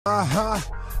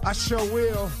I sure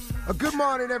will. Good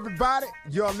morning, everybody.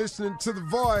 You're listening to The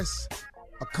Voice.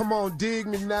 Come on, dig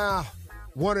me now.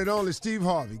 One and only Steve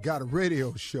Harvey got a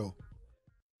radio show.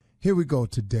 Here we go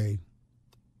today.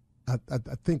 I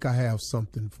think I have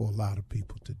something for a lot of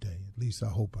people today. At least I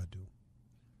hope I do.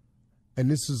 And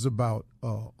this is about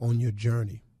on your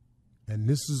journey. And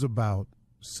this is about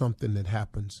something that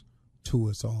happens to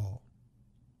us all.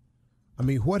 I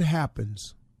mean, what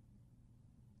happens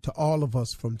to all of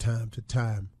us from time to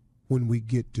time when we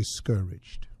get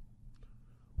discouraged?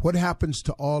 What happens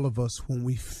to all of us when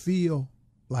we feel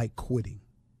like quitting?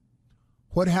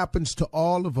 What happens to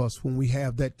all of us when we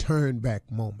have that turn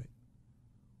back moment?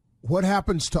 What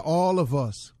happens to all of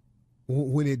us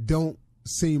when it don't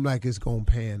seem like it's going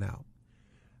to pan out?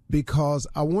 Because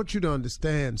I want you to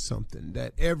understand something,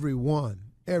 that everyone,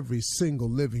 every single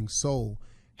living soul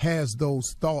has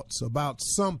those thoughts about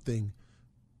something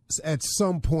at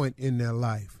some point in their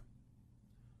life.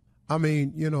 I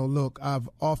mean, you know, look, I've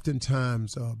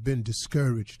oftentimes been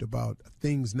discouraged about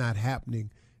things not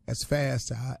happening as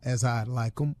fast as I'd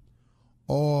like them,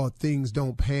 or things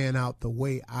don't pan out the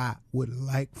way I would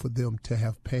like for them to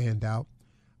have panned out.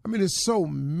 I mean, there's so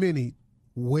many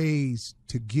ways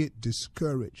to get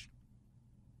discouraged.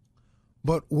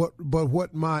 But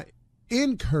what my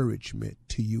encouragement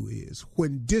to you is,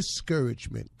 when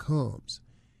discouragement comes,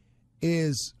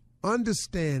 is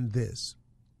understand this.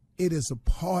 It is a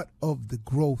part of the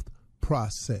growth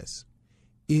process.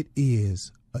 It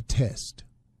is a test.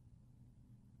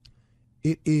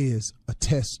 It is a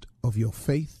test of your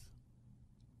faith.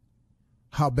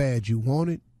 How bad you want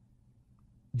it.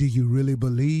 Do you really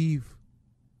believe?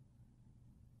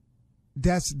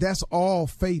 That's all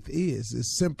faith is.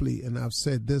 It's simply, and I've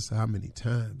said this how many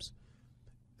times,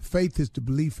 faith is the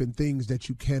belief in things that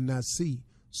you cannot see.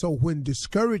 So when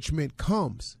discouragement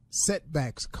comes,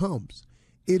 setbacks comes,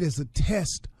 it is a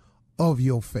test of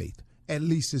your faith. At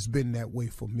least it's been that way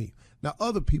for me. Now,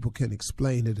 other people can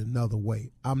explain it another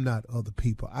way. I'm not other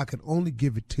people. I can only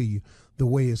give it to you the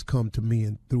way it's come to me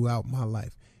and throughout my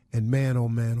life. And man, oh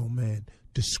man, oh man,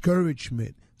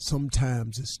 discouragement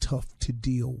sometimes is tough to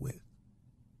deal with.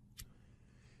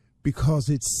 Because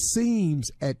it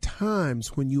seems at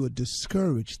times when you are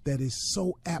discouraged that it's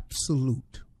so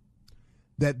absolute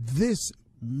that this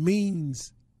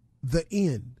means the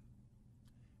end.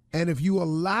 And if you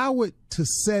allow it to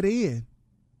set in,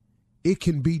 it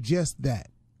can be just that,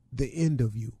 the end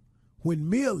of you. When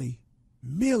merely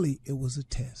it was a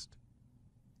test.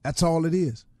 That's all it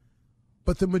is.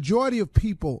 But the majority of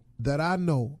people that I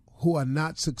know who are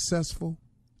not successful,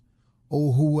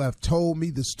 or who have told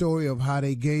me the story of how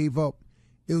they gave up,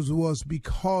 it was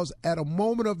because at a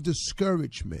moment of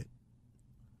discouragement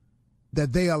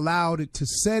that they allowed it to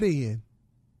set in,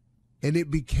 and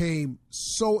it became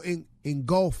so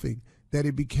engulfing that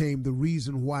it became the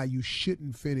reason why you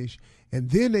shouldn't finish.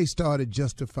 And then they started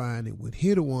justifying it with,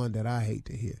 hear the one that I hate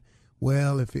to hear.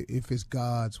 Well, if it's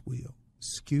God's will.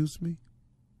 Excuse me?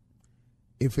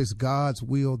 If it's God's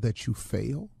will that you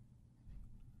fail,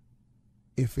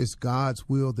 if it's God's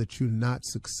will that you're not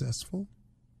successful,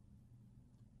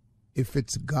 if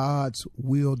it's God's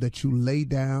will that you lay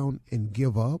down and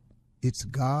give up, it's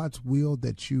God's will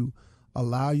that you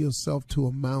allow yourself to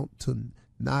amount to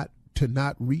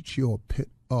not reach your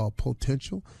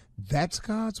potential, that's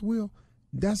God's will.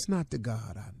 That's not the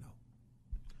God I know.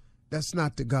 That's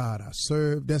not the God I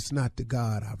serve. That's not the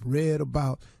God I've read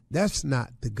about. That's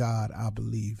not the God I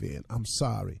believe in. I'm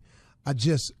sorry.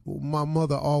 My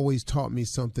mother always taught me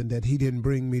something, that he didn't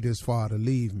bring me this far to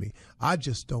leave me. I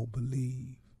just don't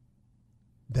believe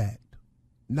that.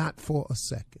 Not for a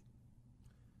second.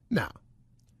 Now,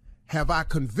 have I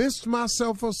convinced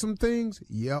myself of some things?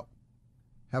 Yep.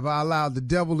 Have I allowed the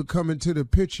devil to come into the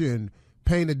picture and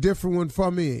paint a different one for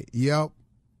me? Yep.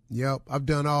 I've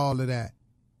done all of that.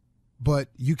 But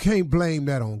you can't blame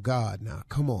that on God now.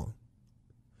 Come on.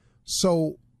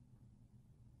 So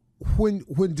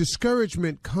when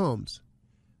discouragement comes,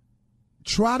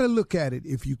 try to look at it,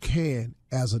 if you can,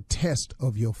 as a test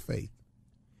of your faith.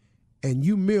 And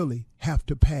you merely have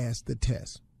to pass the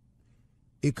test.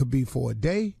 It could be for a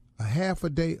day, a half a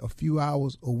day, a few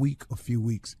hours, a week, a few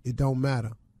weeks. It don't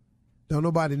matter. Don't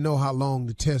nobody know how long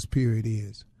the test period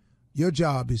is. Your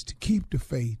job is to keep the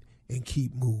faith and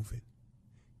keep moving.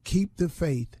 Keep the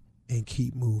faith and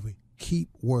keep moving. Keep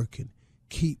working.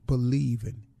 Keep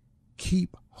believing.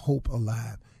 Keep hope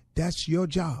alive. That's your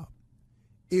job.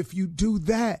 If you do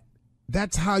that,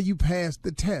 that's how you pass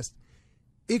the test.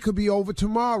 It could be over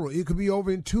tomorrow. It could be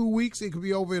over in 2 weeks. It could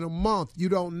be over in a month. You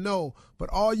don't know. But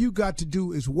all you got to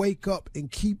do is wake up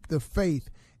and keep the faith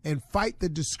and fight the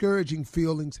discouraging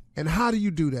feelings. And how do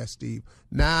you do that, Steve?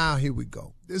 Now, here we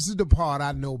go. This is the part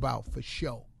I know about for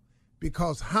sure.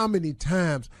 Because how many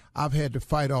times I've had to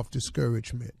fight off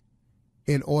discouragement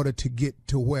in order to get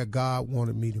to where God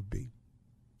wanted me to be.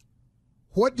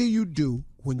 What do you do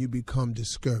when you become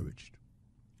discouraged?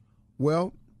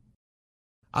 Well,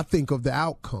 I think of the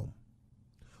outcome.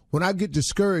 When I get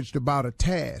discouraged about a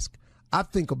task, I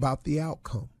think about the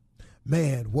outcome.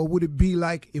 Man, what would it be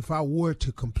like if I were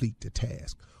to complete the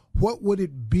task? What would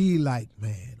it be like,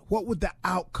 man? What would the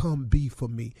outcome be for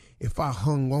me if I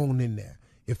hung on in there?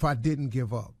 If I didn't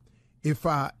give up? If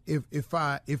I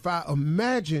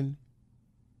imagine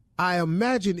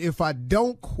if I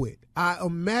don't quit, I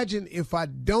imagine if I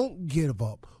don't give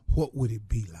up, what would it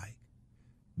be like?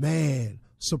 Man,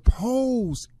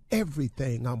 suppose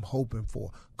everything I'm hoping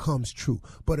for comes true.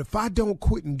 But if I don't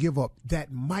quit and give up,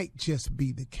 that might just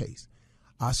be the case.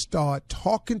 I start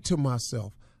talking to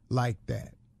myself like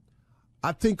that.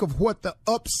 I think of what the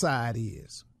upside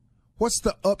is. What's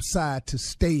the upside to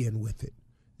staying with it?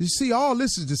 You see, all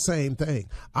this is the same thing.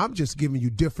 I'm just giving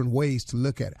you different ways to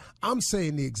look at it. I'm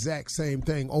saying the exact same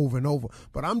thing over and over,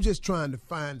 but I'm just trying to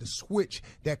find the switch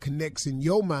that connects in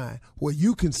your mind where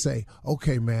you can say,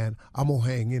 okay, man, I'm going to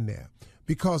hang in there.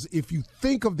 Because if you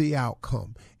think of the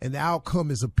outcome and the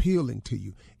outcome is appealing to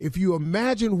you, if you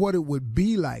imagine what it would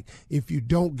be like if you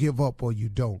don't give up or you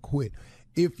don't quit,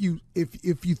 if you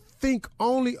think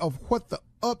only of what the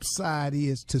upside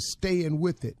is to staying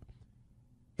with it,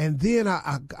 and then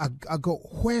I go,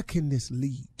 where can this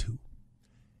lead to?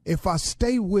 If I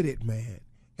stay with it, man,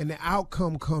 and the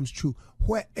outcome comes true,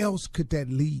 where else could that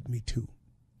lead me to?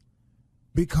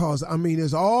 Because, I mean,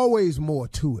 there's always more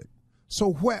to it.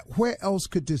 So where else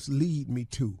could this lead me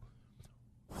to?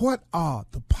 What are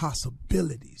the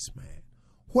possibilities, man?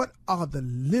 What are the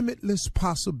limitless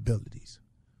possibilities?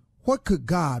 What could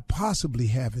God possibly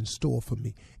have in store for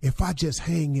me if I just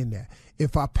hang in there,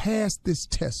 if I pass this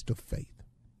test of faith?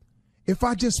 If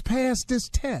I just pass this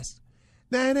test,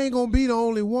 now it ain't going to be the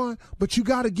only one, but you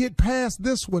got to get past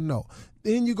this one, though.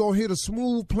 Then you're going to hit a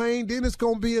smooth plane, then it's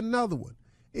going to be another one.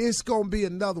 It's going to be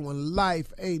another one.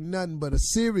 Life ain't nothing but a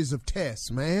series of tests,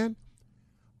 man.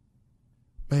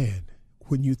 Man,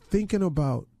 when you're thinking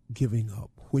about giving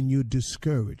up, when you're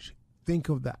discouraged, think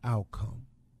of the outcome.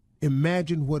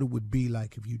 Imagine what it would be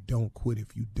like if you don't quit,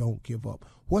 if you don't give up.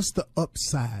 What's the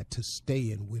upside to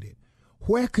staying with it?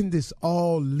 Where can this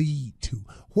all lead to?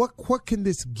 What can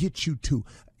this get you to?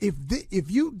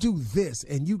 If you do this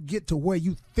and you get to where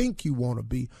you think you want to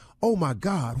be, oh my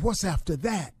God, what's after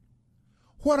that?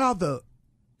 What are the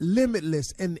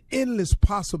limitless and endless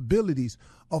possibilities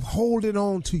of holding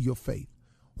on to your faith?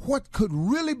 What could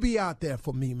really be out there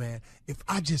for me, man, if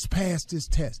I just pass this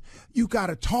test? You got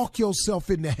to talk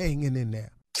yourself into hanging in there.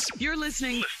 You're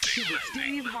listening to the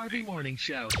Steve Harvey Morning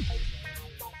Show.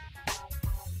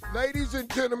 Ladies and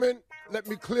gentlemen, let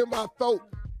me clear my throat.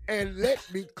 And let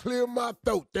me clear my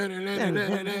throat. Hey.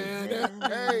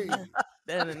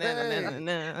 I don't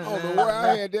know where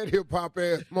I had that hip-hop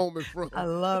ass moment from. I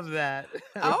love that.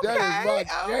 But that is my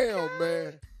jam,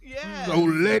 man. Yeah. So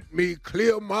let me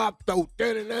clear my throat.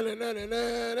 Hey,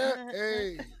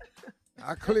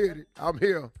 I cleared it. I'm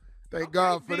here. Thank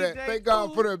God for that. Thank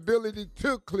God for the ability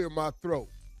to clear my throat.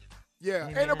 Yeah.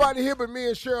 Ain't nobody here but me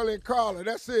and Shirley and Carla.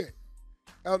 That's it.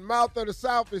 The mouth of the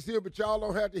South is here, but y'all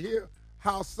don't have to hear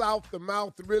how South the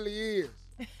mouth really is.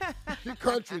 She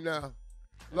country now.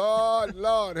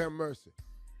 Lord have mercy.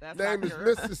 Name is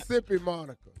Mississippi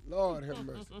Monica. Lord have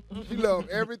mercy. She loves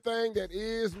everything that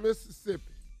is Mississippi.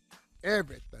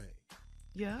 Everything.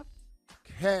 Yep.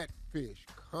 Catfish,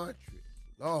 country.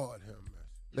 Lord have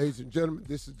mercy. Ladies and gentlemen,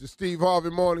 this is the Steve Harvey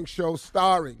Morning Show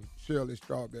starring Shirley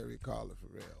Strawberry, Carla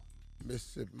Farrell,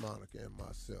 Mississippi Monica, and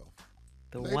myself.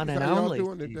 The Ladies, one and how y'all only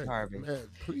doing Steve today? Harvey. Man,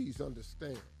 please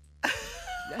understand.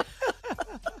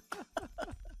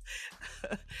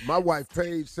 My wife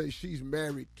Paige says she's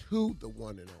married to the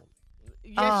one and only.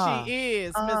 Yes, she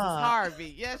is, Mrs.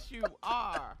 Harvey. Yes, you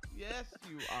are. Yes,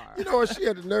 you are. You know what she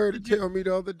had the nerve to tell me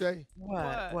the other day?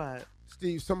 What?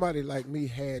 Steve, somebody like me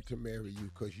had to marry you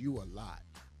because you a lot.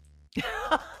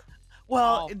 Well,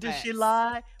 All did facts. she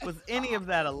lie? Was any of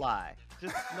that a lie?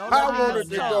 Just No I lies wanted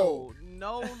to go. told.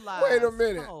 No lies. Wait a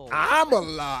minute. told. I'm a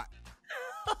lot.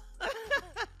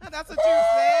 That's what you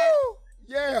said? Woo!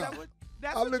 Yeah.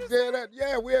 That's I what looked you at that.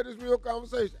 Yeah, we had this real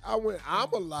conversation. I went,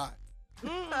 I'm a lot.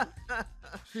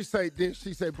 She said,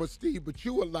 but Steve, but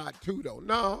you a lot too, though.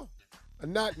 No,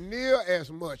 not near as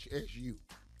much as you.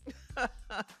 Then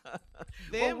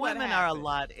Well, what women are a happened?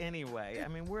 lot anyway. I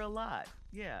mean, we're a lot.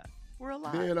 Yeah. We're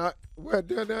alive.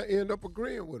 Then I end up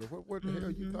agreeing with her. What the hell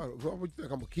you thought? What you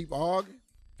think I'm gonna keep arguing?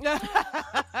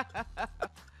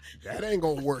 That ain't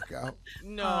gonna work out.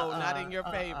 No, not in your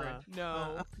favor.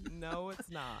 No,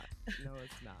 it's not. No,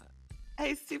 it's not.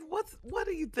 Hey, Steve, what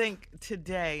do you think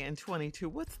today in 22?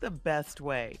 What's the best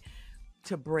way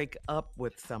to break up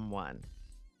with someone?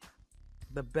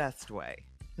 The best way,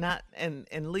 not and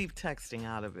leave texting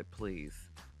out of it, please.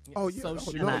 Oh yeah,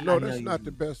 Social. no, that's not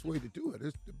the best way to do it.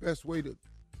 It's the best way to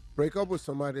break up with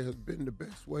somebody has been the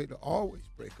best way to always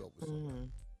break up with somebody.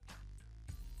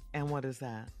 And what is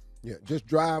that? Yeah, just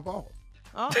drive off.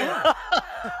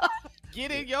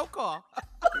 Get in your car.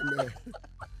 Hey, man.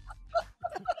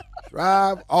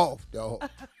 Drive off, dog.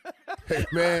 Hey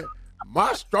man,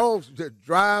 my strong's to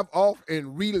drive off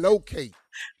and relocate.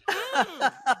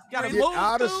 Gotta Get move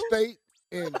out of too? state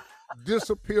and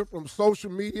disappear from social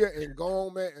media and go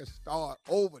on, man, and start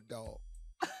over, dog.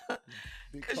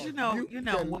 Because you know,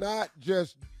 cannot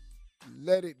just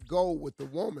let it go with the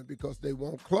woman because they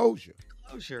want closure.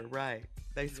 Closure, right?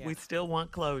 We still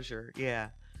want closure, yeah.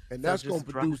 And that's going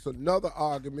to produce another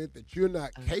argument that you're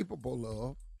not capable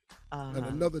of, and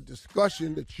another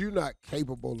discussion that you're not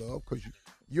capable of because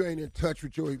you ain't in touch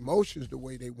with your emotions the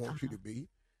way they want you to be.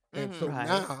 And so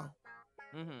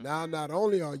now not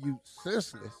only are you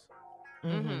senseless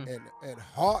and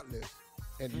heartless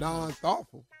and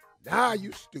non-thoughtful, now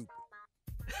you stupid.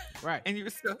 Right. And you're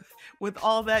still, with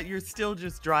all that, you're still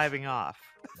just driving off.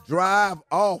 Drive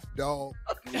off, dog.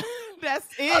 That's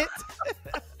it.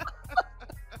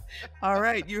 All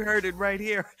right, you heard it right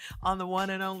here on the one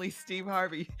and only Steve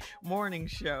Harvey Morning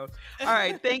Show. All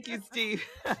right, thank you, Steve.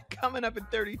 Coming up in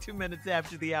 32 minutes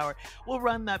after the hour, we'll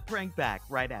run that prank back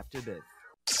right after this.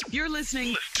 You're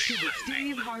listening to the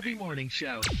Steve Harvey Morning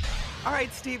Show. All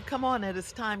right, Steve, come on. It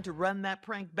is time to run that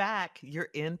prank back. You're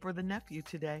in for the nephew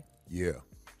today. Yeah,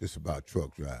 this about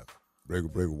truck driving. Breaker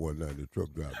 190,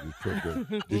 truck driver.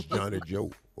 This Johnny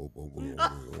Joe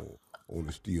on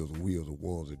the steels and wheels of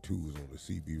ones and twos on the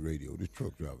CB radio. This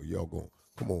truck driver, y'all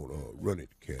come on, run it,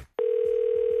 cat.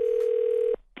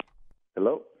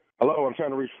 Hello? Hello, I'm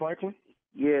trying to reach Franklin.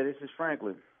 Yeah, this is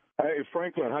Franklin. Hey,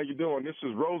 Franklin, how you doing? This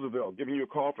is Roosevelt giving you a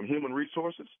call from Human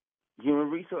Resources. Human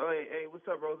Resources? Hey, what's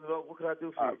up, Roosevelt? What can I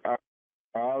do for you?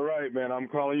 All right, man. I'm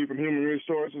calling you from Human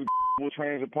Resources,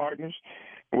 Transit Partners,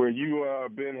 where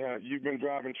you've been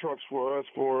driving trucks for us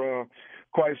for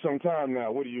quite some time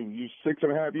now. What are you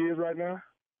 6.5 years right now?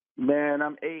 Man,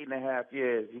 I'm 8.5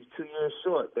 years. You're 2 years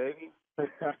short, baby.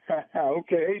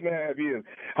 Okay, 8.5 years.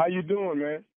 How you doing,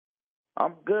 man?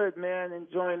 I'm good, man.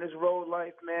 Enjoying this road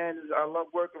life, man. I love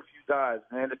working for you guys,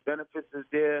 man. The benefits is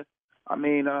there. I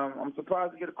mean, I'm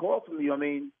surprised to get a call from you. I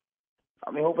mean,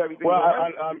 hope everything's well,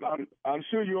 all right. I'm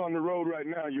sure you're on the road right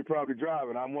now. You're probably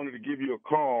driving. I wanted to give you a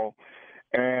call.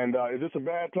 And is this a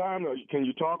bad time? Can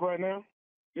you talk right now?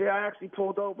 Yeah, I actually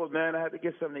pulled over, man. I had to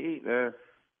get something to eat, man.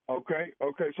 Okay.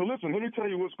 So listen, let me tell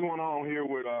you what's going on here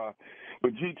with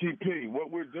GTP.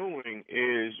 What we're doing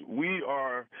is we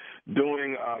are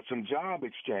doing some job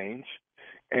exchange,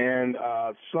 and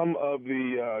some of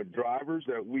the drivers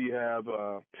that we have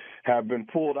been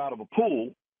pulled out of a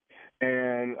pool,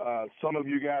 and some of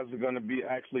you guys are going to be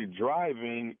actually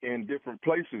driving in different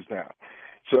places now.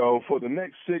 So for the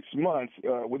next 6 months,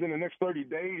 within the next 30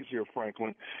 days here,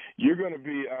 Franklin, you're going to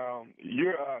be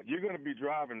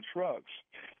driving trucks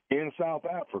in South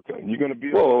Africa. You're going to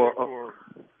be for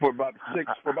about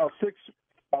 6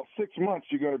 months.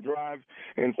 You're going to drive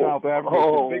in South Africa.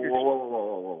 Hold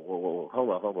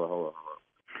on.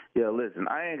 Yeah, listen,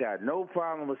 I ain't got no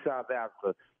problem with South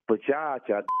Africa, but y'all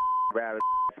rather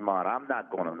smart. I'm not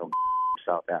going to no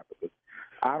South Africa.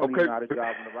 I don't even know how to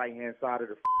drive on the right-hand side of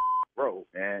the road,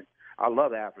 man. I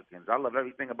love Africans. I love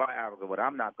everything about Africa, but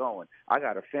I'm not going. I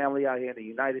got a family out here in the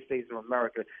United States of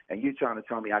America, and you're trying to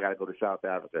tell me I got to go to South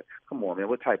Africa. Come on, man.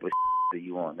 What type of are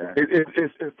you on, man?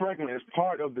 Franklin, it's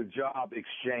part of the job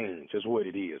exchange is what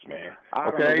it is, man.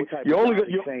 I don't know what type of job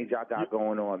exchange y'all got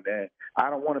going on, man. I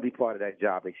don't want to be part of that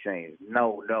job exchange.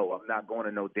 No, I'm not going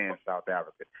to no damn South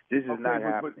Africa. This is not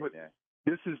happening, man.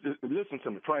 Listen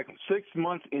to me, Franklin. 6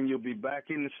 months and you'll be back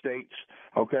in the States.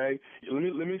 Okay. Let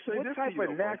me say what this. What type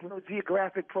of National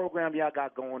Geographic program y'all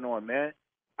got going on, man?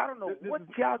 I don't know what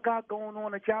y'all got going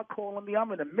on that y'all calling me.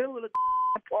 I'm in the middle of the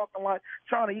parking lot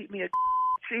trying to eat me a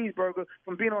cheeseburger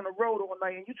from being on the road all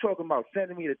night, and you talking about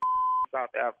sending me to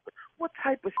South Africa. What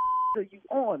type of are you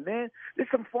on, man? This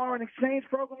some foreign exchange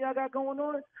program y'all got going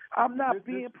on? I'm not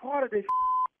being part of this.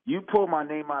 You pulled my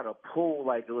name out of the pool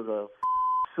like it was a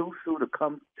susu to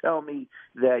come tell me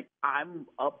that I'm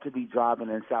up to be driving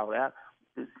in South Africa.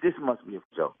 This must be a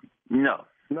joke. No.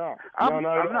 No, I'm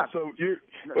no. not. So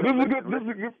but this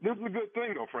is a good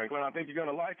thing though, Franklin. I think you're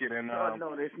gonna like it. And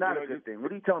no, it's not a good thing.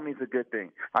 What are you telling me it's a good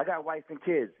thing? I got wife and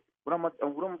kids. What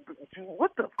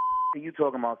the are you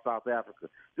talking about South Africa?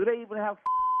 Do they even have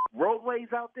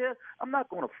roadways out there? I'm not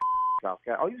going to South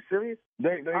Africa. Are you serious?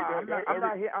 I'm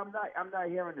not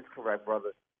hearing this correct,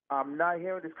 brother. I'm not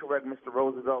hearing this correct, Mr.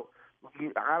 Roosevelt.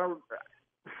 I don't.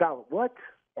 South what?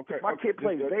 Okay. My kid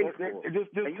plays baseball. And you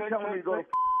telling me to go to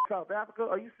South Africa?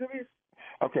 Are you serious?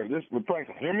 Okay,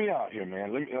 Franklin, hear me out here,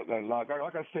 man. Let me,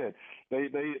 like I said,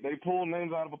 they pull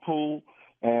names out of a pool,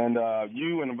 and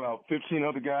you and about 15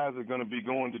 other guys are going to be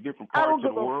going to different parts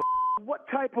of the world. What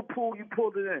type of pool you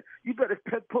pulled it in? You better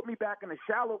put me back in the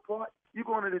shallow part. You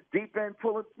going to the deep end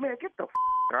pulling? Man, get the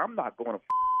I'm not going to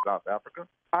South Africa.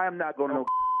 I am not going to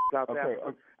South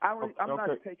Africa. I'm not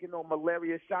taking no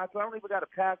malaria shots. I don't even got a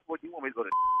passport. You want me to go to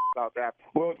South Africa?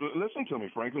 Well, listen to me,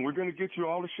 Franklin. We're going to get you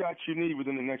all the shots you need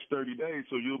within the next 30 days,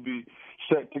 so you'll be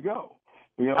set to go.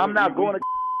 You know, I'm not going to.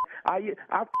 I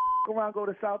around go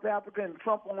to South Africa, and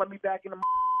Trump won't let me back in the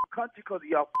country because of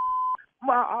y'all.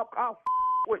 I'll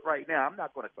quit right now. I'm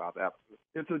not going to South Africa.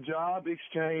 It's a job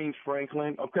exchange,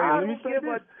 Franklin. Okay, I let me don't say give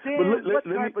this. a damn what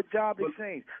type of job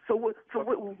exchange. So what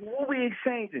are we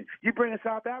exchanging? You bringing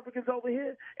South Africans over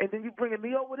here, and then you bringing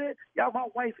me over there? Y'all, my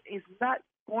wife is not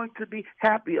going to be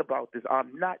happy about this.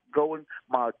 I'm not going.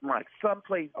 My son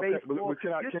plays baseball. But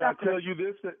can I tell you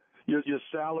this? That your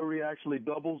salary actually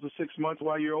doubles the 6 months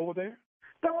while you're over there?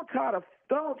 Don't try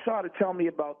to tell me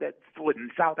about that. What, in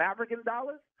South African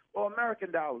dollars or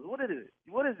American dollars? What is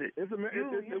it?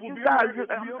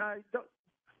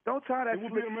 Don't try that. It will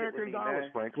be American dollars,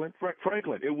 Franklin.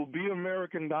 Franklin, it will be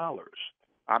American dollars.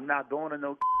 I'm not going to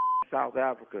no South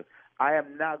Africa. I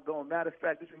am not going. Matter of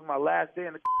fact, this is my last day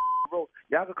in the road.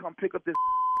 Y'all can come pick up this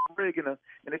rig in the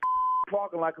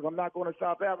parking lot because I'm not going to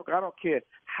South Africa. I don't care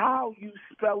how you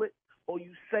spell it or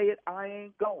you say it. I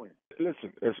ain't going.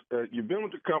 Listen, you've been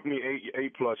with the company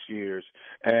eight plus years,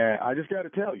 and I just got to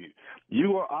tell you,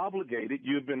 you are obligated.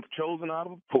 You've been chosen out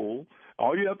of a pool.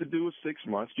 All you have to do is 6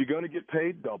 months. You're going to get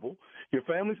paid double. Your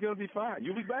family's going to be fine.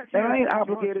 You'll be back here. And I ain't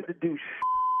obligated to do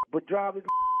but drive a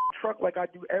truck like I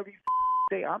do every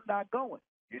day. I'm not going.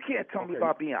 You can't tell me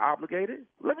about being obligated.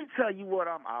 Let me tell you what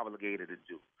I'm obligated to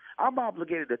do. I'm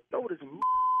obligated to throw this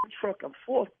truck in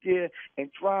fourth gear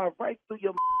and drive right through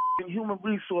your human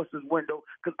resources window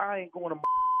because I ain't going to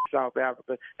South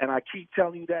Africa. And I keep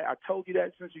telling you that. I told you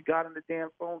that since you got on the damn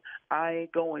phone. I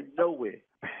ain't going nowhere.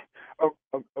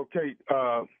 Okay.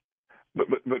 But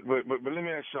let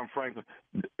me ask you something, Franklin.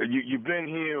 You've been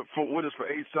here with us for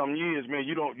 8-some years, man.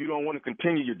 You don't want to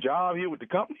continue your job here with the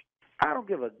company? I don't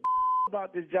give a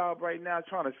about this job right now,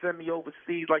 trying to send me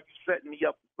overseas like you're setting me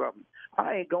up for something.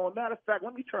 I ain't going. Matter of fact,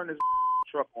 let me turn this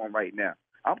truck on right now.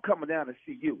 I'm coming down to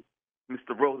see you,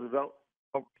 Mr. Roosevelt.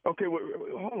 Okay, well,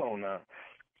 hold on now.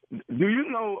 Do you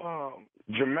know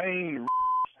Jermaine?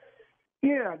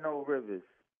 Yeah, I know Rivers.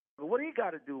 What do you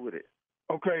got to do with it?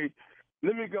 Okay,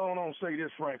 let me go on and say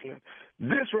this, Franklin.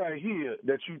 This right here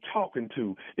that you talking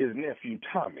to is nephew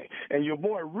Tommy, and your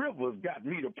boy Rivers got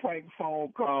me to prank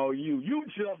phone call you. You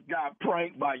just got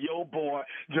pranked by your boy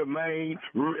Jermaine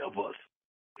Rivers.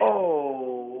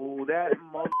 Oh, that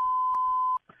mother.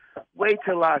 Wait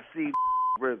till I see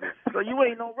Rivers. So you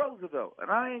ain't no Roosevelt, and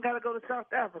I ain't got to go to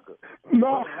South Africa.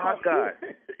 No. Oh, my God.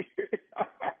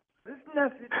 This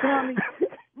nephew Tommy,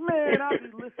 man, I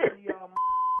be listening to y'all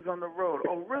on the road.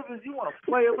 Oh, Rivers, you want to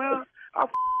play around? I'll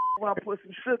when I put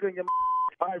some sugar in your.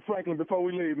 All right, Franklin, before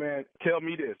we leave, man, tell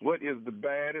me this. What is the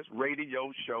baddest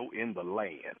radio show in the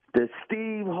land? The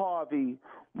Steve Harvey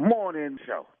Morning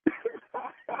Show.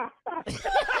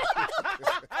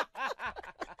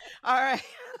 All right.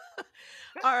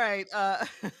 All right.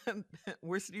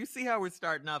 You see how we're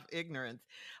starting off ignorance.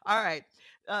 All right.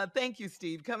 Thank you,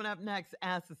 Steve. Coming up next,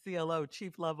 Ask the CLO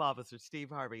Chief Love Officer Steve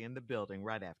Harvey in the building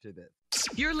right after this.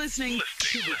 You're listening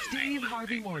to the Steve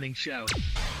Harvey Morning Show.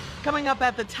 Coming up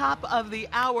at the top of the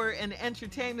hour in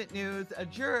entertainment news, a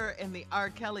juror in the R.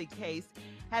 Kelly case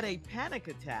had a panic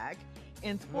attack.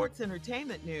 In sports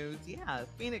entertainment news,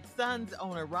 Phoenix Suns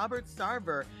owner Robert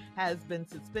Sarver has been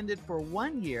suspended for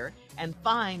 1 year and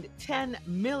fined $10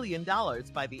 million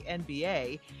by the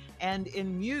NBA. And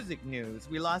in music news,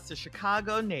 we lost a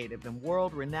Chicago native and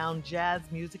world-renowned jazz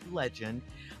music legend.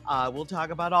 We'll talk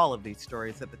about all of these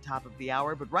stories at the top of the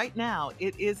hour, but right now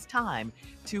it is time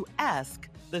to Ask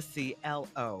the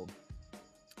CLO.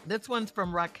 This one's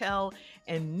from Raquel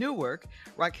in Newark.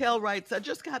 Raquel writes, I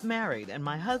just got married and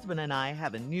my husband and I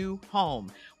have a new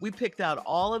home. We picked out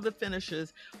all of the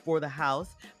finishes for the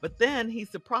house, but then he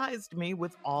surprised me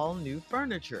with all new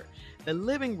furniture. The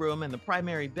living room and the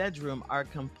primary bedroom are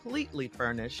completely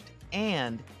furnished,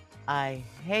 and I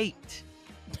hate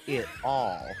it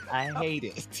all. I hate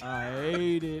it. I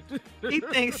hate it. He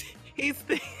thinks he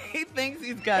thinks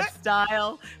he's got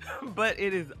style, but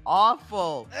it is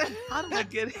awful. How do I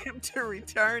get him to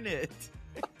return it?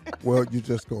 Well, you're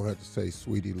just going to have to say,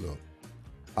 sweetie, look,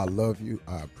 I love you.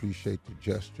 I appreciate the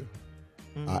gesture.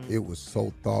 It was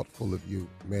so thoughtful of you.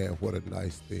 Man, what a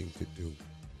nice thing to do.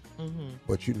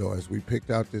 But, you know, as we picked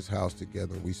out this house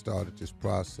together and we started this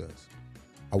process,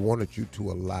 I wanted you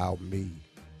to allow me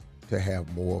to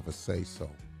have more of a say-so.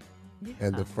 Yeah.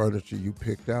 And the furniture you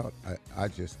picked out, I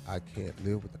can't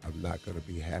live with it. I'm not going to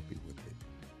be happy with it.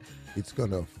 It's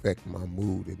going to affect my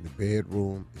mood in the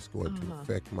bedroom. It's going to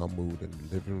affect my mood in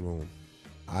the living room.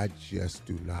 I just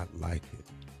do not like it.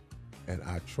 And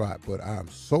I try, but I'm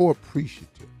so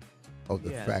appreciative of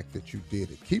the fact that you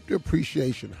did it. Keep the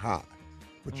appreciation high,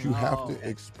 but you have to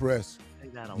express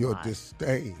your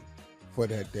disdain for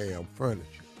that damn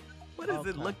furniture. What is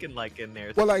it looking like in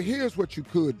there? Well, like, here's what you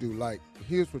could do.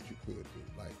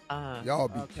 Y'all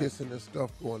be kissing and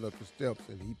stuff going up the steps,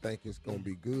 and he think it's going to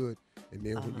be good. And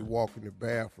then when you walk in the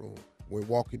bathroom,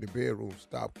 walk in the bedroom,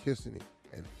 stop kissing him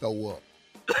and throw up.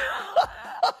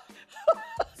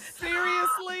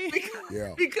 Seriously?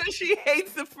 Yeah. Because she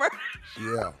hates the furniture.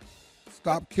 Yeah.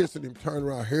 Stop kissing him, turn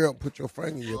around, hair up, put your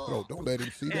finger in your throat. Don't let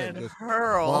him see that. And just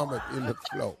hurl. vomit in the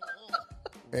floor.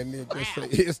 And then just say,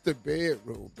 it's the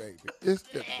bedroom, baby. It's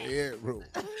the bedroom.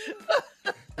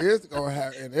 It's going to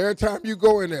happen. And every time you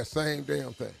go in there, same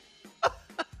damn thing.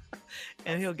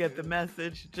 And he'll get the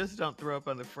message, just don't throw up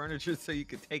on the furniture so you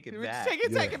can take it back. Take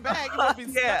it back. You won't be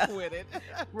stuck with it.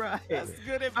 Right. That's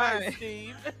good advice,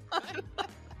 Steve.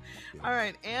 All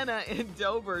right. Anna in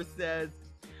Dover says,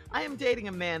 I am dating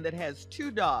a man that has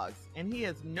 2 dogs, and he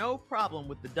has no problem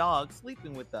with the dog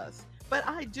sleeping with us. But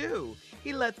I do.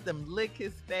 He lets them lick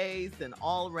his face and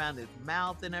all around his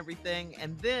mouth and everything.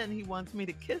 And then he wants me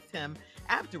to kiss him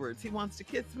afterwards. He wants to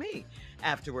kiss me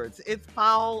afterwards. It's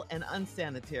foul and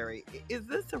unsanitary. Is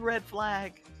this a red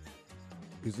flag?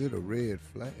 Is it a red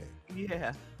flag?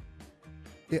 Yeah.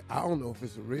 I don't know if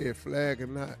it's a red flag or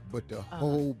not, but the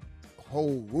whole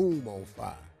room on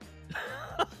fire.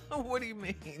 What do you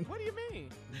mean? What do you mean?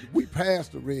 We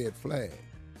passed the red flag.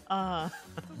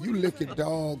 You licking mean?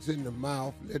 dogs in the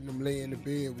mouth, letting them lay in the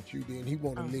bed with you, then he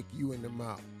want to lick you in the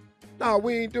mouth. No,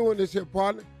 we ain't doing this here,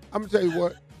 partner. I'm going to tell you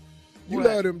what. You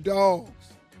love them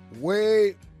dogs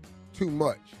way too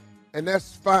much, and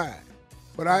that's fine.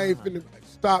 But I ain't finna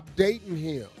stop dating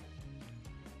him.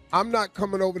 I'm not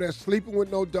coming over there sleeping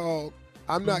with no dog.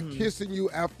 I'm not kissing you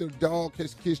after the dog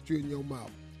has kissed you in your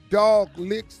mouth. Dog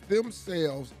licks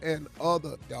themselves and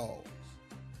other dogs.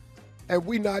 And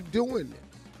we not doing this.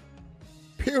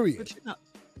 Period.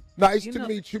 Nice to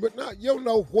meet you, but not, you don't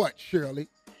know what, Shirley.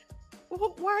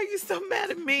 Well, why are you so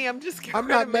mad at me? I'm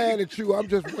not mad at you. I'm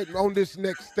just waiting on this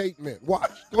next statement.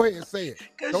 Watch. Go ahead and say it.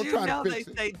 Because you know they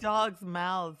say dogs'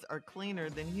 mouths are cleaner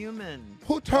than humans.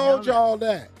 Who told y'all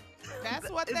that? That's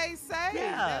what they say.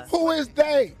 Yeah. Who is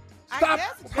they? Stop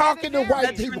talking to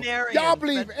white people. Y'all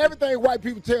believe everything white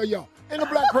people tell y'all. Ain't a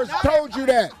black person told you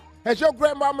that. Has your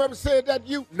grandmama ever said that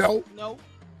to you? No. No.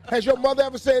 Has your mother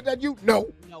ever said that to you?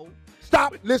 No. No.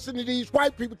 Stop listening to these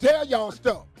white people tell y'all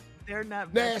stuff. They're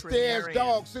not nasty ass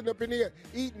dogs sitting up in here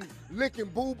licking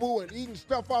boo-boo and eating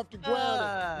stuff off the ground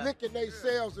and licking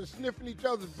themselves and sniffing each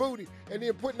other's booty and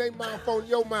then putting their mouth on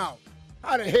your mouth.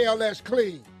 How the hell that's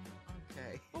clean?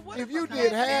 Okay. If you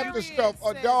did half the stuff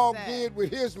a dog did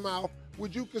with his mouth,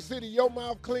 would you consider your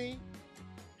mouth clean?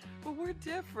 But we're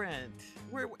different.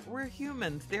 We're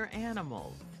humans. They're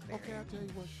animals. Okay, I'll tell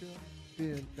you what, Shirley.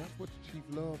 Then that's what the chief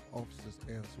love officer's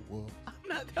answer was. I'm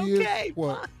not okay.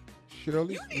 What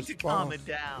Shirley's you need response, to calm it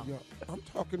down. I'm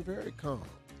talking very calm.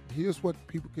 Here's what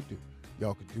people could do.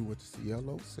 Y'all could do what the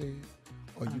CLO said,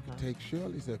 or you could take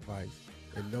Shirley's advice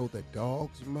and know that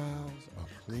dogs' mouths are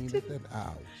cleaner than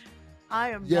ours.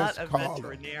 I am yes, not a Carla,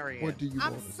 veterinarian. What do you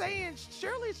I'm want to saying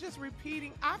Shirley's just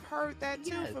repeating. I've heard that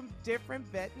too from different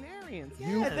veterinarians.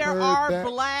 You and there are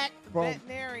black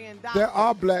veterinarian doctors. There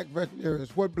are black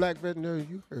veterinarians. What black veterinarian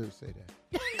you heard say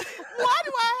that? Why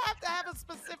do I have to have a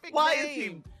specific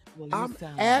name? I'm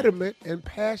adamant and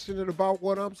passionate about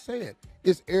what I'm saying.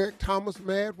 Is Eric Thomas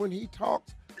mad when he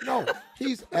talks? No,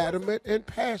 he's adamant and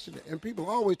passionate. And people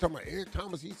always talk about Eric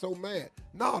Thomas, he's so mad.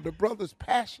 No, the brother's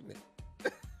passionate.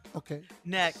 Okay.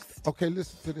 Next. Okay,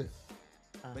 listen to this.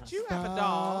 But you have a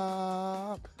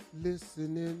dog. Stop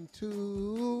listening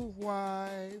to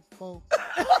white folks.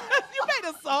 You made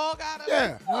a song out of it.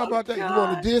 Yeah, how about that? You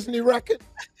want a Disney record?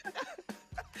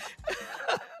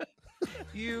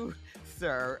 You,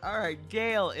 sir. All right,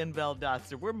 Gail in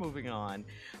Valdosta. We're moving on.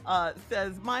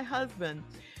 Says, my husband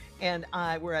and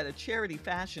I were at a charity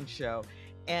fashion show,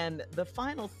 and the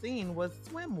final scene was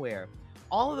swimwear.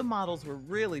 All of the models were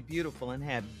really beautiful and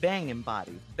had banging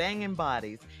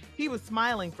bodies. He was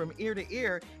smiling from ear to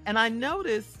ear, and I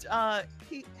noticed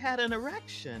he had an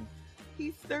erection.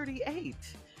 He's 38.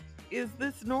 Is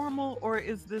this normal or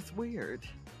is this weird?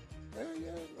 Yeah,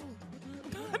 no.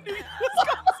 I knew you was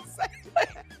gonna say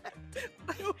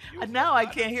that. Now I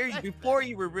can't hear you. Before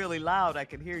you were really loud, I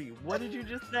could hear you. What did you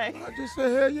just say? I just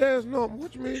said, hell yeah, it's normal.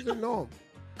 What you mean it's normal?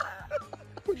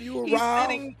 When you He's around,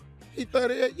 sitting, he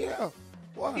 38, yeah.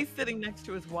 Why? he's sitting next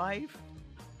to his wife.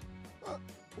 What?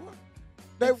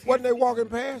 Wasn't they walking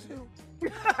past him?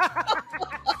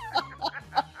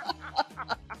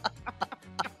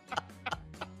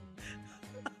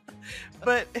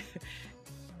 But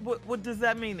what does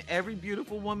that mean? Every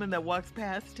beautiful woman that walks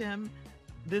past him,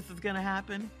 this is going to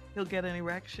happen? He'll get an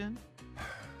erection?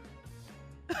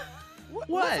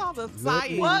 What's all the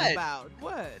sighing What? about?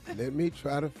 What? Let me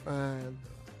try to find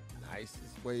the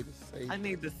nicest way to say I it.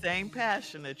 need the same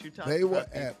passion that you talked They were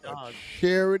about these at a dogs.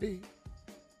 charity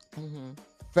Mhm.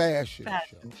 fashion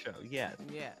Fashion show. show, yes.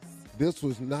 Yes. This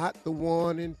was not the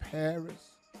one in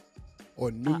Paris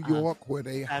or New York where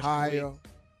they Fashion hire Week.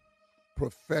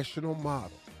 professional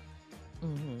models.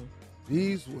 Mhm.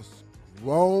 These was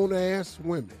grown-ass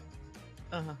women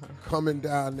Uh-huh. coming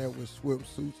down there with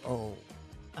swimsuits on,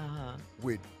 Uh-huh.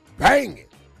 with banging.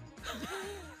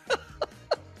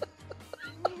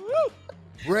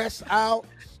 Breasts out,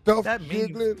 stuff That means-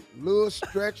 jiggling, little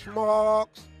stretch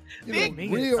marks, It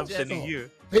means real something to stuff.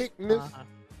 you. Thickness, Uh-huh.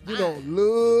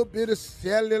 little bit of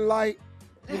cellulite,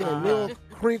 Uh-huh. little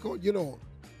crinkle,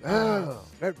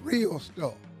 that real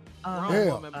stuff. Uh-huh. Grown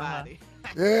Yeah. woman Uh-huh. body.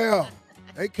 Yeah.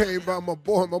 They came by my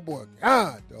boy,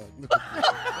 God, dog, look at this.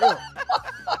 Yeah.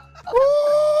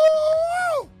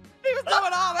 Woo! He was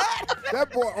doing all that.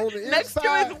 That boy on the Next to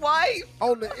inside, his wife.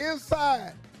 on the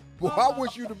inside. Boy, I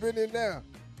wish you'd have been in there.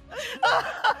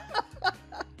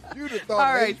 You'd have thought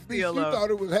All right, HBCU, you CLO. thought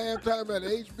it was halftime at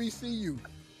HBCU.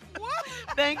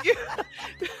 Thank you.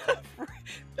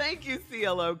 Thank you,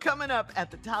 CLO. Coming up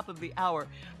at the top of the hour,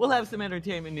 we'll have some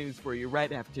entertainment news for you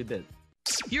right after this.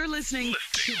 You're listening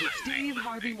to the Steve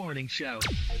Harvey Morning Show.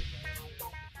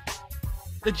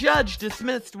 The judge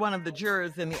dismissed one of the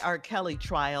jurors in the R. Kelly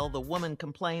trial. The woman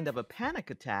complained of a panic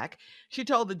attack. She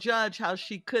told the judge how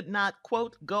she could not,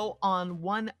 quote, go on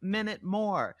 1 minute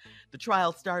more. The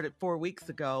trial started 4 weeks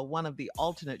ago. One of the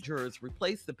alternate jurors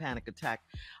replaced the panic attack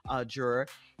juror.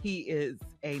 He is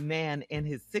a man in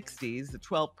his 60s. The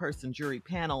 12-person jury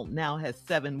panel now has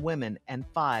 7 women and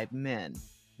 5 men.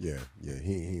 Yeah,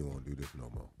 he won't do this no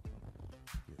more.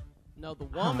 No, the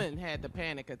woman had the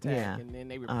panic attack, Yeah. and then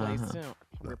they replaced him.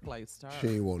 Replaced her. She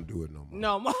ain't want to do it no more.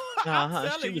 No more. I'm Uh-huh.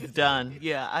 telling She you. was done.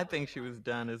 Yeah, I think she was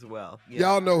done as well. Yeah.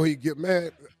 Y'all know he get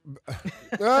mad.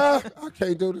 I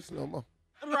can't do this no more.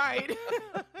 Right.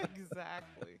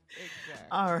 Exactly.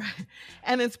 All right.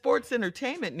 And in sports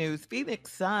entertainment news,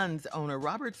 Phoenix Suns owner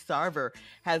Robert Sarver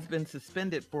has been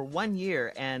suspended for 1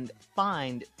 year and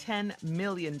fined $10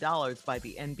 million by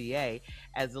the NBA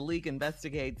as the league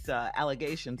investigates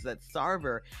allegations that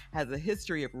Sarver has a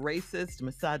history of racist,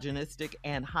 misogynistic,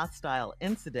 and hostile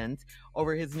incidents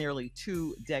over his nearly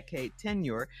 2-decade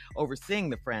tenure overseeing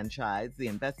the franchise. The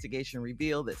investigation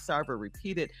revealed that Sarver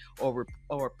repeated or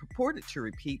purported to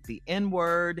repeat the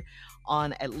N-word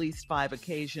on at least 5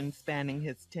 occasions spanning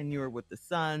his tenure with the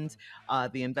Suns.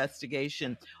 The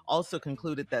investigation also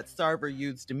concluded that Sarver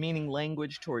used demeaning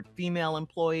language toward female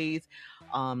employees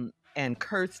and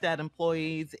cursed at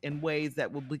employees in ways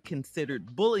that will be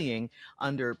considered bullying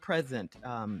under present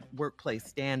workplace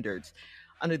standards.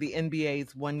 Under the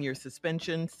NBA's 1-year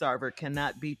suspension, Sarver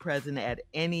cannot be present at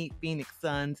any Phoenix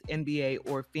Suns, NBA,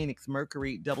 or Phoenix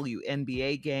Mercury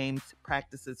WNBA games,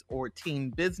 practices, or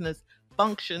team business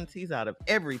functions. He's out of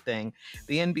everything.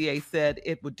 The NBA said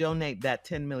it would donate that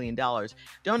 $10 million.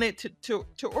 Donate to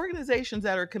organizations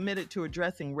that are committed to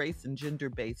addressing race and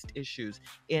gender-based issues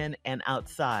in and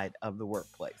outside of the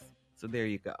workplace. So there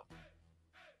you go.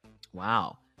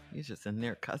 Wow. He's just in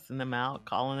there cussing them out,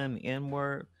 calling them the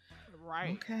N-word.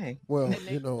 Right. Okay. Well,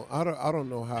 I don't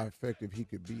know how effective he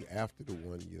could be after the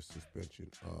 1-year suspension.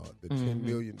 The $10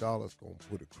 million gonna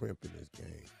put a crimp in his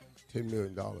game. $10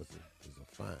 million is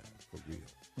a fine for real.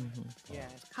 Yeah.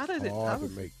 How did it? Hard to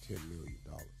make $10 million.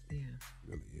 Yeah.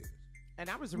 Really is. And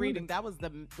I was reading that was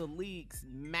the league's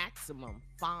maximum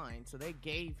fine, so they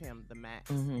gave him the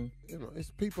max. Mm-hmm. You know, it's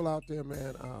people out there,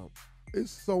 man.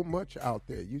 It's so much out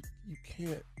there. You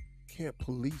can't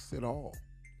police it all.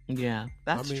 Yeah,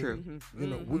 that's true. You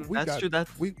know,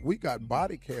 we got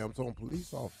body cams on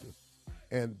police officers,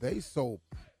 and they so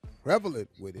prevalent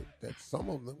with it that some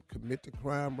of them commit the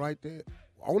crime right there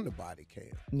on the body cam.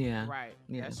 Yeah, right.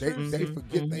 Yeah, they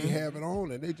forget they have it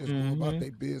on, and they just go about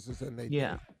their business and they do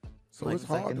it. So like it's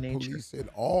hard to police it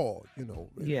all, you know.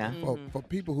 Yeah. For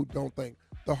people who don't think,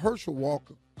 the Herschel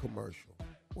Walker commercial,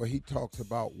 where he talks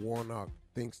about Warnock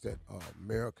thinks that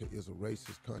America is a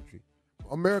racist country.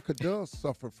 America does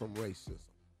suffer from racism.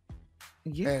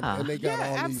 Yeah. And they got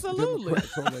all absolutely.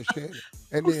 these Democrats on their shit.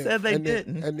 And Who said they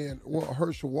didn't? And then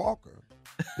Herschel Walker,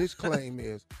 his claim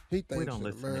is he thinks don't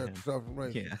that listen to America him. suffers from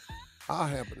racism. Yeah. I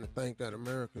happen to think that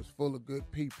America is full of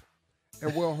good people.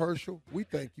 And well, Herschel, we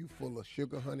think you full of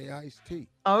sugar, honey, iced tea.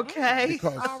 Okay.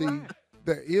 Because All see, right.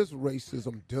 there is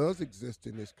racism does exist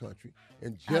in this country,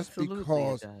 and just Absolutely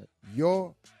because it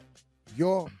does.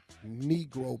 your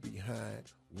Negro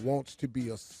behind wants to be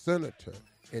a senator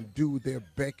and do their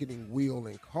beckoning wheel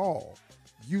and call,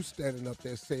 you standing up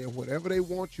there saying whatever they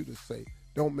want you to say,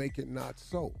 don't make it not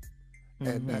so.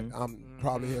 And that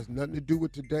probably has nothing to do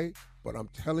with today, but I'm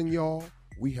telling y'all,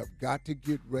 we have got to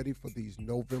get ready for these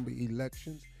November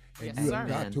elections. And Yes, you have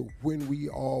got to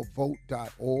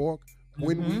whenweallvote.org.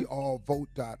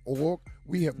 Whenweallvote.org.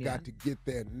 We have got to get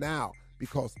there now,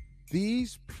 because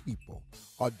these people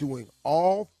are doing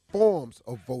all forms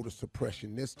of voter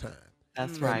suppression this time.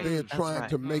 That's And right. they're That's trying right.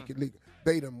 to make it legal.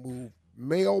 They done moved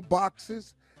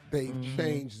mailboxes. They've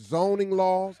changed zoning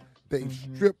laws. They've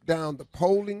stripped down the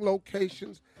polling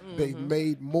locations. They've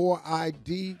made more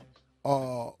ID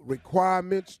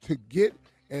requirements to get,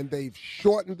 and they've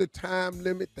shortened the time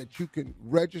limit that you can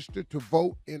register to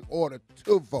vote in order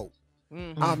to vote.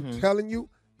 I'm telling you,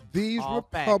 these All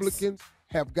Republicans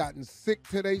have gotten sick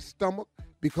to their stomach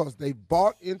because they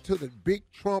bought into the big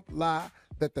Trump lie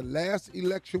that the last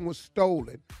election was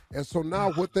stolen. And so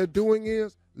now what they're doing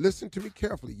is, listen to me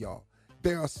carefully, y'all.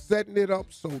 They are setting it up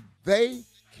so they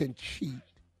can cheat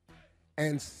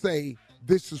and say,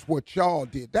 this is what y'all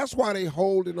did. That's why they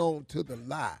holding on to the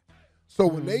lie. So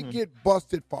when they get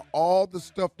busted for all the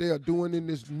stuff they are doing in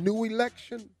this new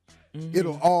election,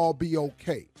 it'll all be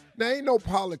okay. Now, ain't no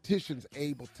politicians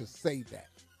able to say that,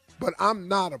 but I'm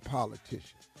not a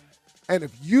politician. And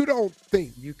if you don't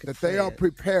think that they are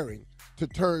preparing to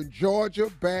turn Georgia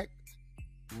back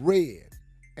red,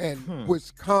 and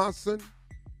Wisconsin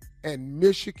and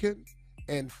Michigan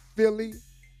and Philly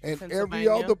and every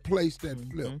other place that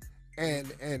flipped,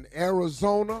 and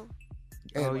Arizona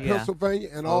and Pennsylvania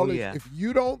and all this, if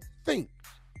you don't think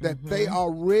that they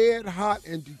are red hot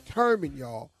and determined,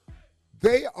 y'all,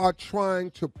 they are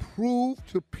trying to prove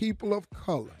to people of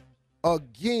color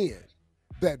again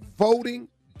that voting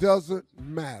doesn't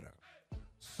matter.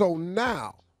 So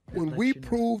now, when we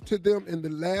proved to them in the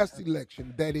last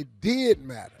election that it did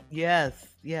matter,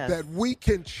 that we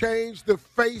can change the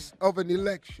face of an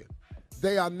election,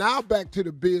 they are now back to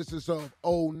the business of,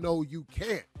 oh, no, you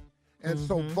can't. And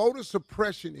so voter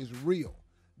suppression is real.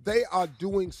 They are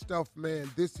doing stuff, man,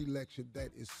 this election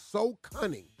that is so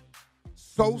cunning,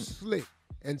 so slick,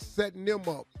 and setting them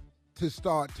up to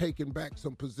start taking back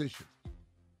some positions.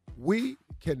 We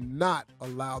cannot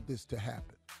allow this to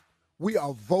happen. We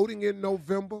are voting in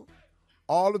November.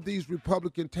 All of these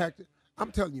Republican tactics,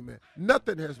 I'm telling you, man,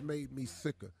 nothing has made me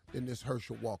sicker than this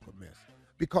Herschel Walker mess,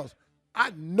 because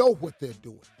I know what they're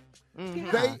doing.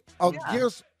 They,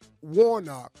 against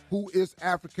Warnock, who is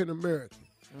African-American,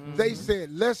 they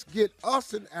said, let's get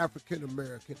us an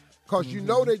African-American, because you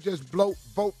know they just vote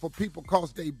for people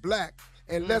because they black,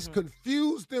 and let's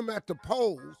confuse them at the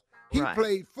polls. He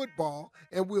played football,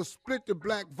 and we'll split the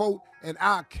black vote, and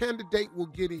our candidate will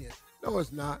get in. No,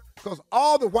 it's not, because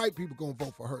all the white people going to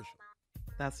vote for Herschel.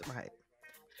 That's right.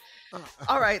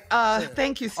 All right.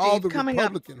 Thank you, Steve. All the Coming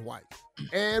Republican whites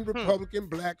and Republican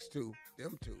blacks, too.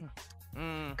 Them too.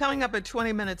 Coming up at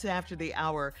 20 minutes after the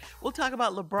hour, we'll talk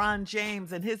about LeBron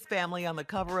James and his family on the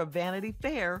cover of Vanity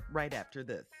Fair right after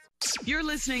this. You're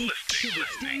listening to the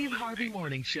Steve Harvey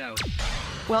Morning Show.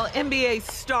 Well, NBA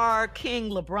star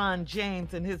King LeBron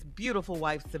James and his beautiful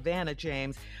wife, Savannah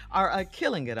James, are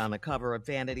killing it on the cover of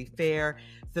Vanity Fair.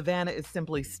 Savannah is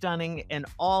simply stunning in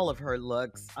all of her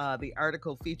looks. The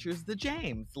article features the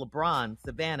James, LeBron,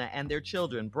 Savannah, and their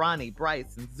children, Bronny,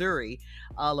 Bryce, and Zuri.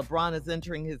 LeBron is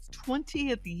entering his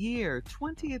 20th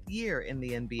year in the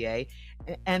NBA,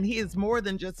 and he is more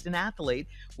than just an athlete.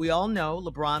 We all know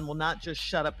LeBron will not just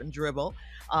shut up and dribble.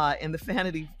 In the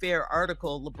Vanity Fair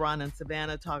article, LeBron and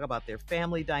Savannah talk about their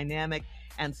family dynamic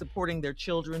and supporting their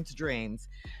children's dreams.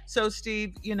 So,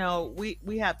 Steve, you know,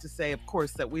 we have to say, of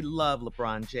course, that we love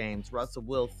LeBron James, Russell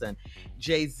Wilson,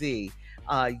 Jay-Z,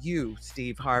 you,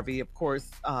 Steve Harvey, of course,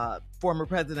 former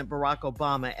President Barack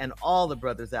Obama, and all the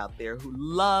brothers out there who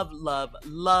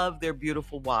love their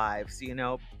beautiful wives. You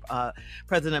know,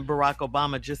 President Barack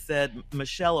Obama just said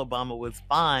Michelle Obama was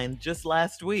fine just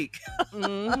last week.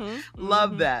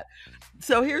 Love that.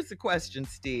 So here's the question,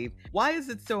 Steve. Why is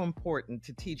it so important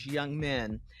to teach young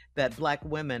men that Black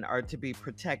women are to be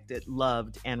protected,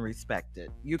 loved, and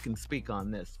respected? You can speak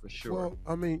on this for sure. Well,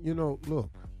 I mean, you know,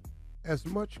 look, as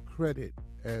much credit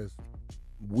as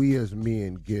we as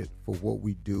men get for what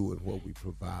we do and what we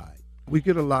provide, we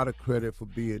get a lot of credit for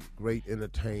being great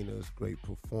entertainers, great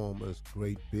performers,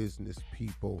 great business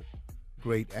people,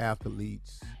 great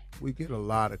athletes. We get a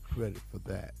lot of credit for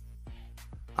that.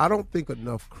 I don't think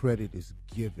enough credit is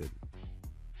given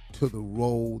to the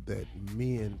role that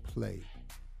men play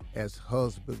as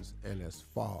husbands and as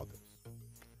fathers.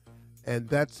 And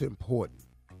that's important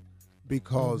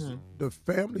because the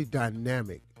family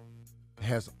dynamic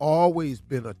has always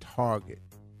been a target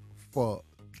for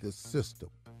the system.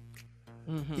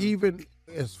 Even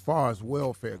as far as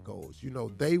welfare goes, you know,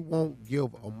 they won't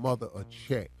give a mother a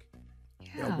check.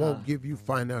 They won't give you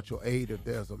financial aid if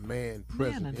there's a man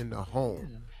present in the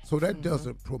home. So that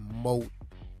doesn't promote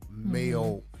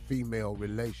male-female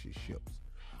relationships.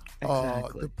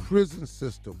 Exactly. The prison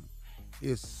system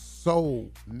is so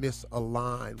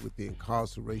misaligned with the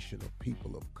incarceration of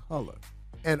people of color.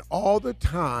 And all the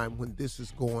time when this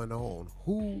is going on,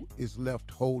 who is left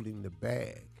holding the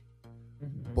bag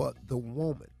but the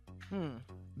woman?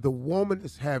 The woman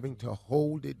is having to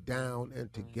hold it down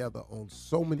and together on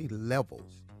so many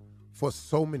levels for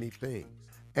so many things.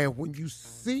 And when you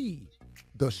see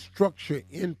the structure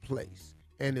in place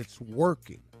and it's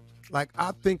working, like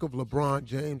I think of LeBron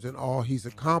James and all he's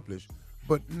accomplished,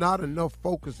 but not enough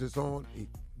focus is on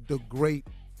the great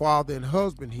father and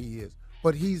husband he is.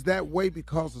 But he's that way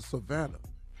because of Savannah.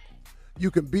 You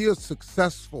can be a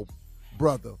successful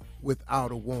brother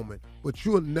without a woman, but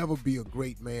you'll never be a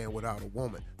great man without a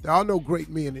woman. There are no great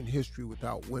men in history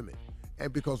without women.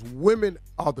 And because women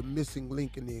are the missing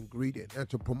link in the ingredient, and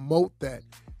to promote that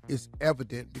is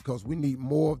evident because we need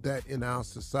more of that in our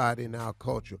society, in our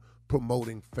culture,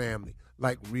 promoting family,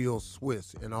 like Real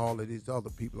Swiss and all of these other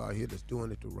people out here that's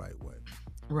doing it the right way.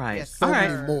 Right. Yes, So All right.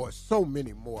 many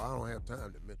more. I don't have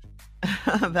time to mention.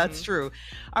 That's true.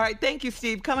 All right. Thank you,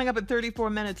 Steve. Coming up at 34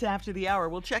 minutes after the hour,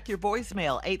 we'll check your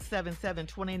voicemail,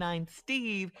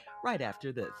 877-29-STEVE, right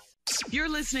after this. You're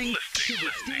listening to the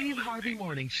Steve Harvey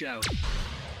Morning Show.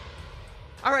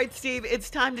 All right, Steve, it's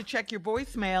time to check your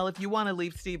voicemail. If you want to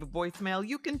leave Steve a voicemail,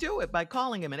 you can do it by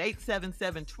calling him at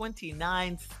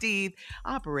 877-29-STEVE.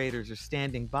 Operators are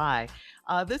standing by.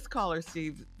 This caller,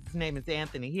 Steve, his name is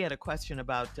Anthony. He had a question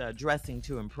about dressing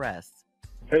to impress.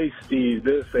 Hey, Steve,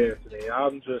 this is Anthony.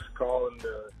 I'm just calling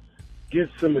to get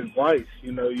some advice.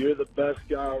 You know, you're the best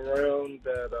guy around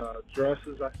that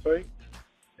dresses, I think.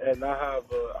 And I have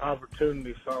an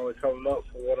opportunity finally coming up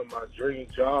for one of my dream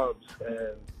jobs.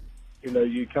 And, you know,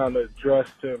 you kind of dress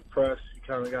to impress. You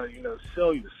kind of got to, you know,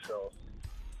 sell yourself.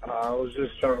 I was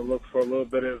just trying to look for a little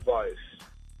bit of advice.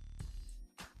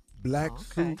 Black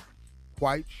suit,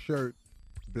 white shirt,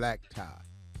 black tie.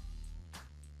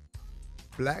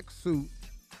 Black suit,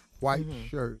 white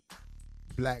shirt,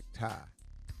 black tie.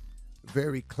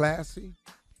 Very classy,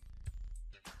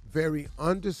 very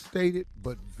understated,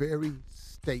 but very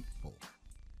stateful.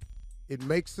 It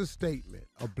makes a statement.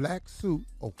 A black suit,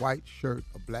 a white shirt,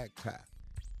 a black tie.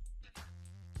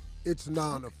 It's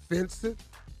non-offensive.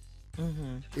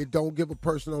 It don't give a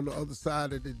person on the other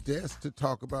side of the desk to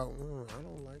talk about, I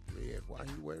don't like red. Why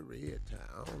you wear red tie?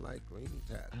 I don't like green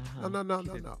tie.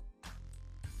 No.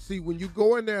 See, when you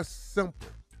go in there simple,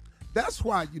 that's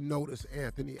why you notice,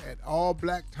 Anthony, at all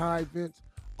black tie events,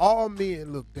 all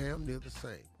men look damn near the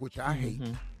same, which I hate,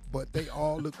 but they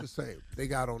all look the same. They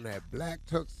got on that black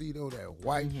tuxedo, that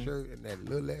white shirt, and that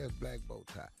little ass black bow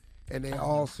tie. And they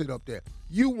all sit up there.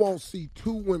 You won't see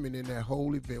two women in that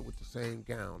whole event with the same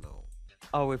gown on.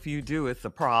 Oh, if you do, it's a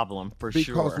problem for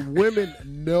sure. Because women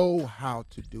know how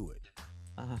to do it.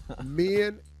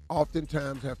 Men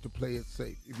oftentimes have to play it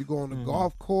safe. If you go on a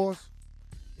golf course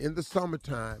in the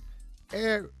summertime,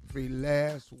 every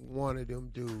last one of them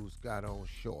dudes got on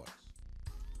shorts.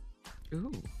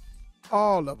 Ooh.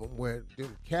 All of them wear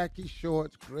them khaki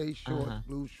shorts, gray shorts,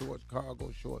 blue shorts, cargo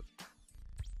shorts.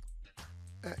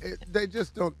 They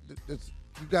just don't. You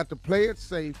got to play it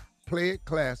safe, play it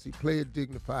classy, play it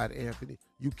dignified, Anthony.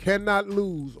 You cannot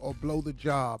lose or blow the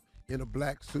job in a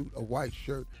black suit, a white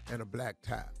shirt, and a black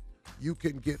tie. You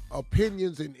can get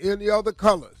opinions in any other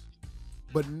colors,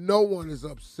 but no one is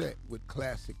upset with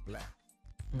classic black.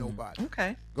 Nobody.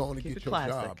 Okay. Go on and Keep get it your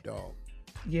classic. job, dog.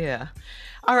 Yeah.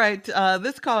 All right.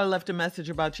 This caller left a message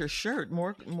about your shirt.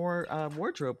 More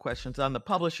wardrobe questions on the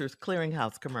Publishers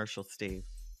Clearinghouse commercial, Steve.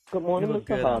 Good morning, You look Mr.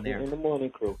 good on Harvey there. and the morning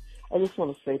crew. I just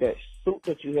want to say that suit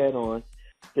that you had on,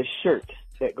 the shirt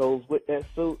that goes with that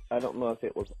suit, I don't know if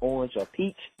it was orange or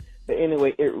peach, but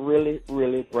anyway, it really,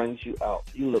 really brings you out.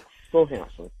 You look so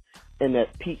handsome in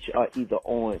that peach or either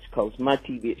orange, because my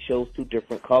TV, it shows two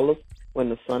different colors when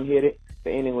the sun hit it.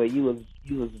 But anyway, you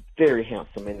was very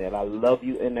handsome in that. I love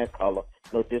you in that color.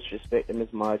 No disrespect to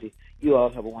Miss Margie. You all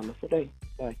have a wonderful day.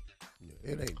 Bye.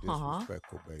 Yeah, it ain't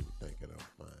disrespectful, baby, thinking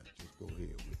I'm fine. Just go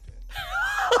ahead with that.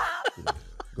 Yeah.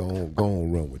 Go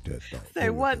on, run with that thought. Say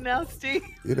what now, Steve?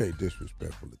 It ain't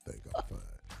disrespectful to think I'm fine.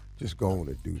 Just go on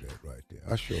and do that right there.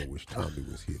 I sure wish Tommy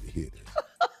was here to hear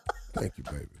this. Thank you,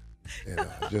 baby. And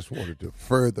I just wanted to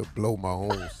further blow my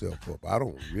own self up. I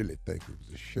don't really think it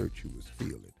was a shirt you was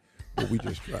feeling, but we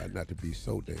just tried not to be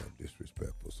so damn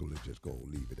disrespectful, so let's just go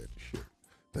and leave it at the shirt.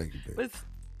 Thank you, baby. But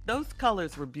those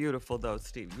colors were beautiful, though,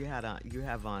 Steve. You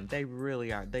have on. They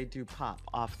really are. They do pop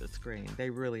off the screen. They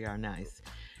really are nice,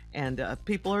 and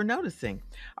people are noticing.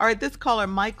 All right, this caller,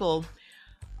 Michael.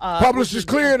 Publishers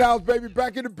Clearinghouse, baby,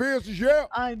 back in the business, yeah.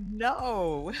 I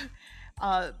know.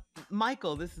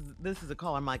 Michael, this is a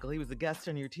caller, Michael. He was a guest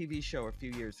on your TV show a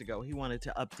few years ago. He wanted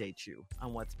to update you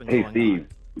on what's been going on. Hey, Steve,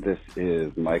 this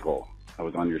is Michael. I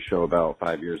was on your show about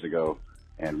 5 years ago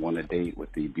and won a date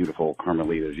with the beautiful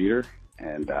Carmelita Jeter.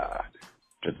 And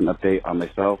just an update on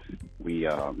myself. We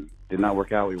did not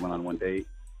work out. We went on one date.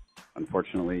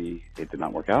 Unfortunately, it did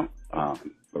not work out.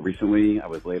 But recently, I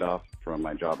was laid off from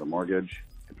my job at mortgage.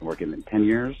 I've been working in 10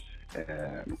 years,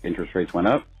 and interest rates went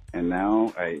up. And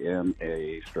now I am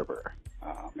a stripper,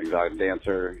 exotic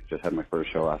dancer. Just had my first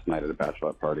show last night at a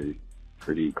bachelorette party.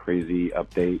 Pretty crazy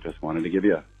update. Just wanted to give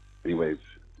you. Anyways,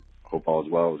 hope all is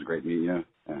well. It was great meeting you,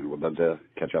 and would love to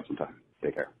catch up sometime.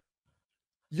 Take care.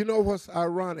 You know what's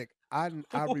ironic? I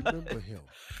remember him.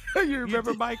 You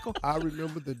remember Michael? I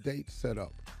remember the date set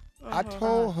up. I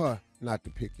told her not to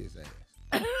pick his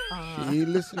ass. She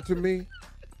listened to me.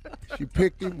 She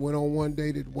picked him, went on one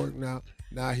date, it worked out.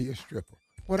 Now he a stripper.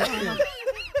 What I mean?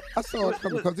 I saw it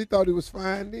coming because he thought he was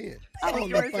fine then. I don't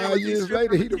know, 5 years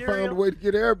later, he'd have found a way to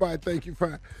get everybody to think you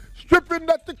fine. Stripping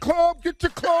at the club, get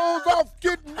your clothes off,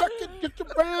 get naked, get your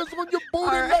bands on your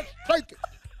booty, let's take it.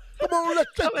 Come on, let's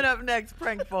take it. Coming up next,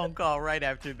 prank phone call right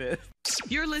after this.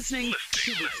 You're listening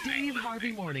to the Steve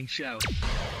Harvey Morning Show.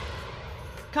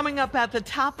 Coming up at the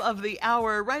top of the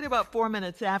hour, right about 4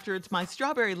 minutes after, it's my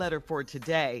strawberry letter for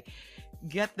today.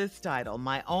 Get this title,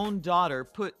 My Own Daughter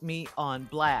Put Me on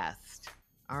Blast.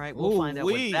 All right, we'll find out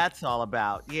what that's all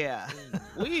about. Yeah.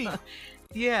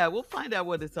 Yeah, we'll find out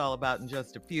what it's all about in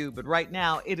just a few. But right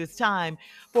now, it is time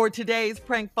for today's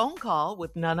prank phone call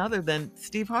with none other than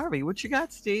Steve Harvey. What you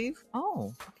got, Steve?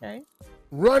 Oh, okay.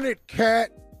 Run it,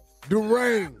 cat. The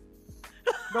ring.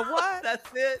 The what? That's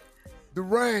it? The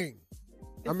ring.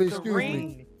 Excuse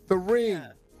me. The ring.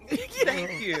 Yeah.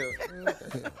 Thank you.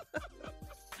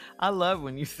 I love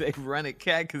when you say run it,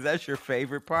 cat, because that's your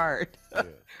favorite part. Yeah.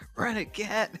 Run it,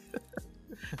 cat.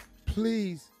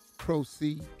 Please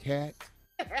proceed, cat.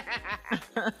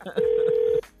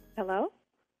 Hello?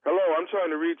 Hello, I'm trying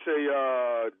to reach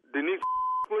a Denise,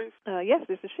 please. Yes,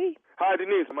 this is she. Hi,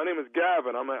 Denise. My name is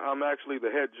Gavin. I'm actually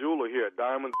the head jeweler here at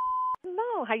Diamond.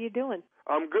 Hello, how you doing?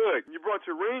 I'm good. You brought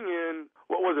your ring in,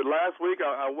 what was it, last week?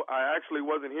 I actually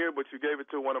wasn't here, but you gave it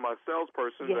to one of my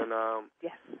salespersons, yes. and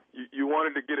yes. You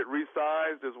wanted to get it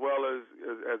resized as well as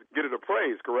get it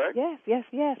appraised, correct? Yes,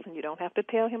 and you don't have to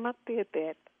tell him I did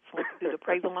that. I want to do the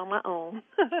appraisal on my own.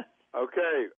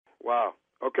 Okay. Wow.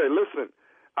 Okay, listen,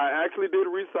 I actually did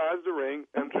resize the ring,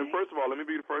 and first of all, let me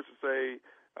be the first to say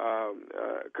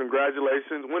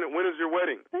congratulations. When is your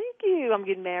wedding? Thank you. I'm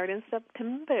getting married in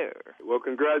September. Well,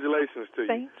 congratulations to you.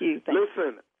 Thank you.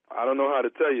 Listen, I don't know how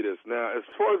to tell you this. Now, as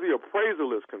far as the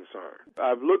appraisal is concerned,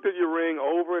 I've looked at your ring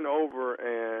over and over,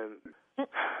 and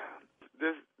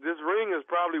this ring is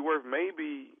probably worth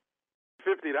maybe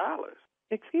 $50.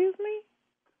 Excuse me?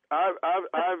 I've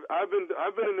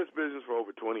been in this business for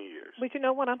over 20 years. But you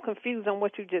know what? I'm confused on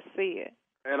what you just said.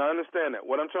 And I understand that.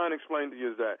 What I'm trying to explain to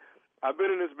you is that I've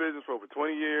been in this business for over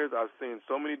 20 years. I've seen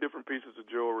so many different pieces of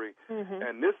jewelry,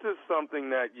 and this is something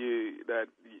that you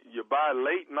buy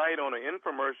late night on an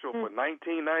infomercial for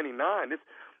 $19.99.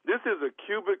 This is a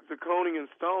cubic zirconian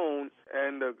stone,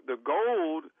 and the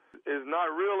gold is not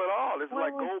real at all. It's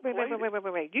like gold plated.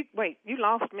 Wait. You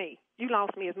lost me. You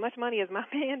lost me. As much money as my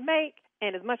man make,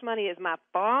 and as much money as my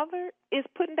father is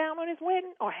putting down on his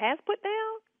wedding or has put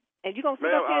down. And you gonna sit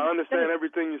up here? I understand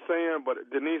everything you're saying, but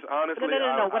Denise, honestly,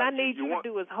 no. What I need you to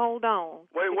do is hold on.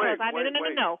 Wait.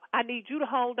 No. I need you to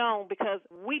hold on because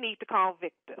we need to call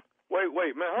Victor. Wait,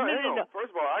 man. Hang on.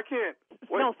 First of all, I can't.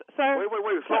 Wait, no, sir. Wait.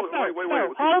 Slow. Wait.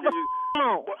 Hold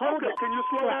on. Okay, can you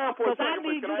slow down for a second? Because I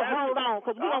need you to hold on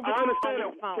because we're gonna get you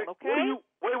on the phone, okay?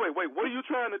 Wait. What are you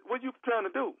trying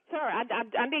to do? Sir, I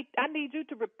need you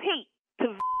to repeat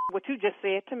to what you just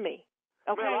said to me.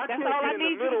 Okay, man, that's all I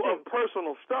need you to do. in the middle of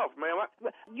personal stuff, man.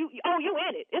 You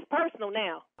in it. It's personal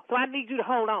now. So I need you to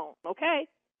hold on, okay?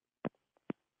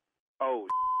 Oh,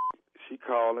 she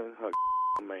calling her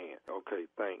man. Okay,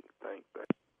 thank.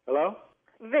 Hello?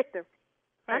 Victor,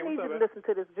 hey, I need you to listen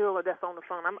to this jeweler that's on the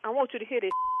phone. I want you to hear this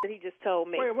that he just told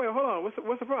me. Wait, hold on. What's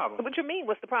the problem? What you mean,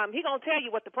 what's the problem? He gonna tell you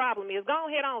what the problem is. Go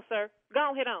ahead on, sir.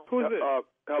 Go ahead on. Who's this?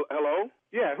 Hello?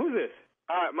 Yeah, who's this?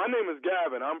 All right, my name is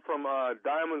Gavin. I'm from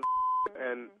Diamonds,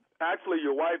 and actually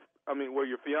your wife,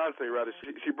 your fiance rather,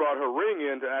 she brought her ring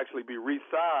in to actually be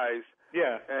resized.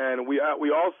 Yeah. And we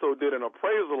also did an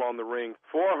appraisal on the ring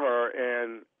for her,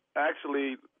 and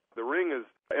actually the ring is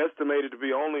estimated to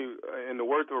be only in the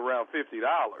worth of around $50.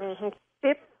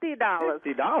 $50.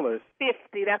 $50?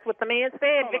 That's what the man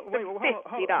said, Victor. $50.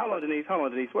 Hold on, Denise.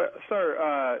 Well,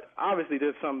 sir, obviously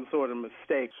there's some sort of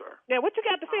mistake. Sir. Yeah, what you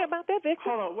got to say about that, Victor?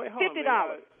 Hold on.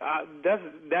 $50.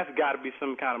 That's got to be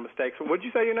some kind of mistake. So what'd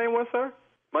you say your name was, sir?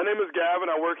 My name is Gavin.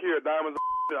 I work here at Diamonds.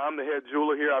 I'm the head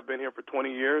jeweler here. I've been here for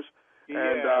 20 years.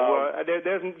 And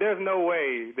there's no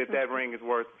way that ring is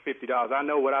worth $50. I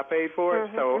know what I paid for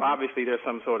it, so obviously there's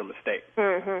some sort of mistake.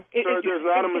 Sir, there's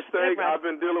not a mistake. I've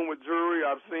been dealing with jewelry.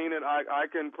 I've seen it.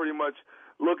 I can pretty much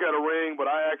look at a ring,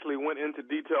 but I actually went into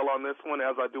detail on this one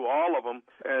as I do all of them.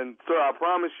 And, sir, I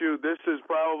promise you this is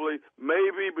probably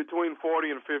maybe between $40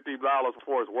 and $50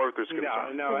 before it's worth is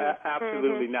concerned. No,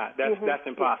 absolutely not. That's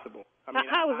impossible.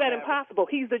 How is that impossible?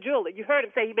 He's the jeweler. You heard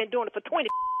him say he's been doing it for 20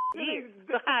 years.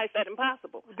 So how is that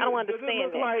impossible? I don't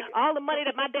understand that. All the money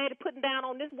that my daddy putting down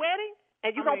on this wedding,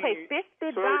 and you gonna pay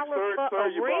 $50 for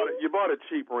a ring? You bought a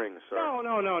cheap ring, sir.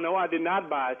 No, I did not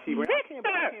buy a cheap ring. Victor!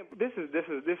 This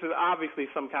is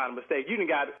obviously some kind of mistake. You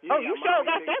got that right.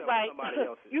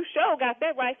 You sure got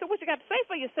that right. So what you got to say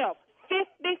for yourself?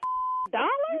 $50?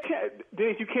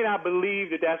 You cannot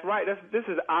believe that that's right. This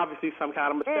is obviously some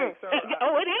kind of mistake, sir.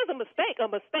 It is a mistake. A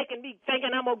mistake in me thinking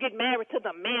I'm going to get married to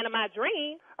the man of my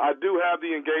dream. I do have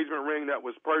the engagement ring that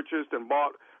was purchased and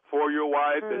bought for your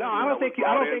wife. No, I don't think you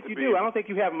do. I don't think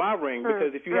you have my ring,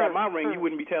 because if you had my ring, you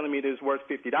wouldn't be telling me that it's worth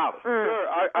 $50. Sure,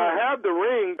 I have the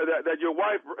ring that your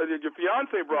wife, your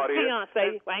fiance brought in.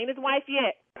 Fiance, I ain't his wife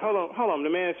yet. Hold on.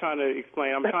 The man's trying to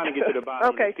explain. I'm trying to get to the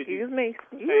bottom. Okay, excuse me.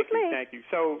 Thank you.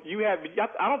 So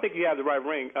I don't think you have the right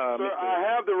ring. Sir, I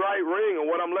have the right ring, and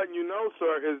what I'm letting you know,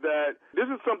 sir, is that this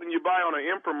is something you buy on an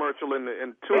infomercial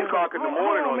in 2 o'clock in the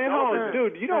morning. Hold on,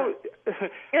 dude. You don't.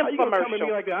 How you gonna come at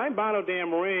me like that? I ain't buying no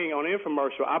damn ring on an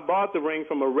infomercial. I bought the ring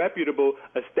from a reputable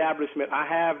establishment. I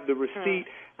have the receipt.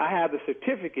 I have the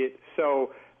certificate.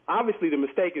 So obviously the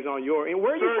mistake is on your end.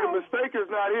 Sir, the mistake is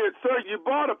not here. Sir, you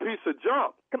bought a piece of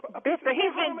junk. Victor,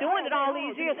 he's been doing it all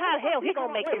these years. How the hell he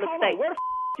gonna make a mistake? Where the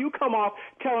you come off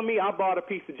telling me I bought a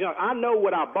piece of junk? I know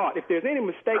what I bought. If there's any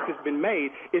mistake that's been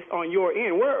made, it's on your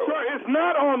end. Sir, it's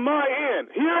not on my end.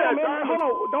 Hold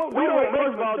on. Don't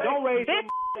raise.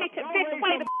 Victor,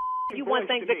 wait a you one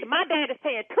thing, Victor. My dad is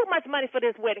paying too much money for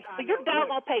this wedding, so you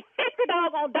doggone pay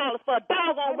 $50 for a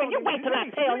doggone ring. You wait till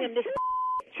I tell him this.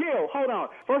 Chill. Hold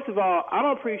on. First of all, I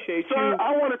don't appreciate you. Sir,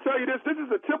 I want to tell you this. This is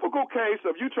a typical case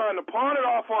of you trying to pawn it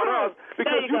off on us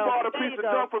because you bought a piece of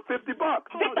junk for $50.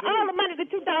 Victor, all the money that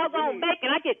you doggone make,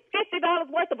 and I get $50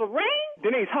 worth of a ring?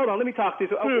 Denise, hold on. Let me talk to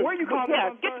you. Where are you calling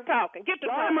from? Get to talking.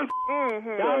 Diamonds.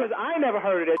 Diamonds. I ain't never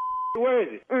heard of that. Where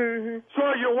is it?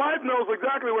 Sir, your wife knows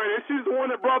exactly where it is. She's the one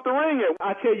that brought the ring in.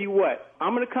 I tell you what,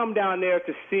 I'm going to come down there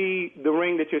to see the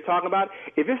ring that you're talking about.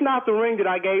 If it's not the ring that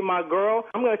I gave my girl,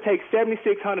 I'm going to take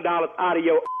 $7,600 out of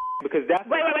your because that's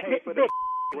what I paid for the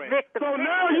ring. So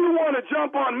now you want to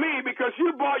jump on me because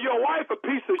you bought your wife a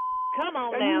piece of Come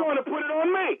on and now. you want to put it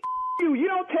on me. You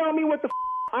don't tell me what the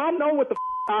I know what the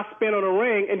I spent on a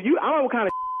ring, and I don't know what kind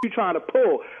of you trying to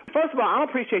pull. First of all, I don't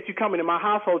appreciate you coming to my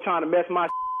household trying to mess my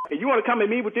and you want to come at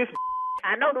me with this?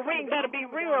 I know the ring better be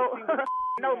real.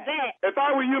 Know that. If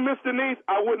I were you, Miss Denise,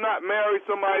 I would not marry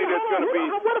somebody that's going to be.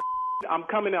 I'm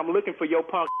coming. I'm looking for your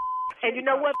punk. And you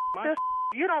know what?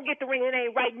 You don't get the ring, it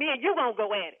ain't right. Me and you gonna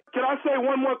go at it. Can I say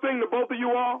one more thing to both of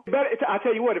you all? I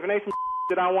tell you what, if it ain't some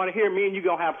that I want to hear, me and you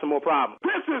gonna have some more problems.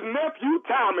 This is Nephew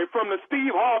Tommy from the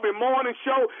Steve Harvey Morning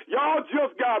Show. Y'all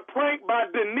just got pranked by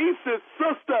Denise's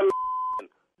sister.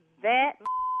 That's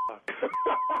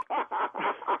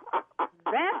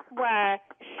why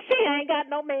she ain't got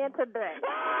no man today.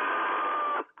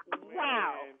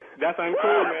 Wow. That's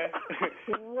uncool, man.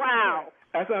 Wow.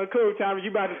 That's uncool, Tommy.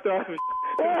 You about to start some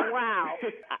Wow.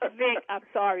 Vic, I'm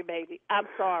sorry, baby. I'm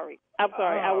sorry.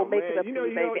 I will make it up to you,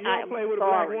 baby. You don't play with a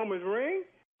black woman's ring?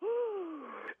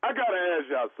 I got to ask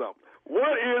y'all something.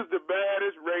 What is the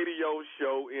baddest radio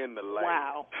show in the land?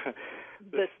 Wow.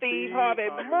 The Steve Harvey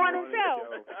Morning Show.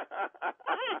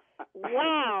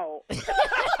 Wow.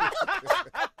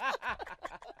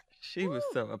 She was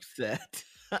so upset.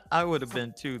 I would have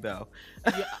been too, though.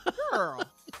 Yeah, girl.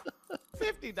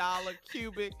 $50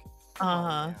 cubic.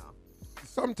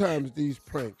 Sometimes these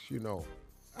pranks,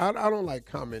 I don't like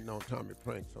commenting on Tommy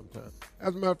pranks sometimes.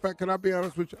 As a matter of fact, can I be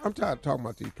honest with you? I'm tired of talking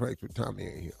about these pranks with Tommy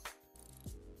ain't here.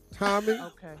 Tommy,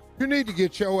 Okay. you need to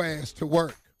get your ass to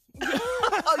work.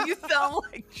 Oh, you sound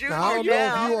like Junior. Now, I don't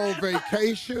know if you on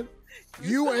vacation.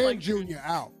 You and like Junior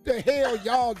out. The hell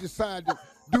y'all decide to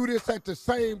do this at the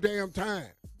same damn time?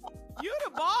 You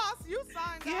the boss. You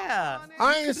signed off on it.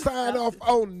 I ain't signed off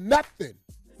on nothing.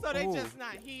 So they just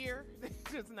not here. They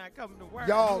just not coming to work.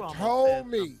 Y'all told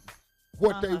me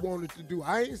what they wanted to do.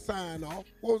 I ain't signed off.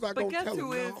 What was I going to tell them?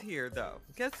 But guess who is here, though?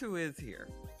 Guess who is here?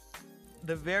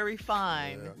 The very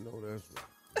fine. Yeah, no, that's right.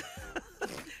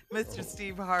 Mr.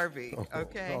 Steve Harvey,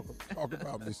 okay? Talk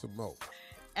about me some more.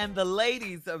 And the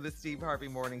ladies of the Steve Harvey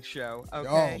Morning Show,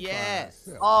 okay? Yes.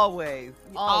 Always.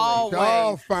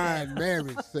 Y'all find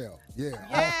married self. Yeah,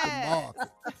 off the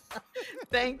market.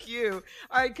 Thank you.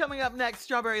 All right, coming up next,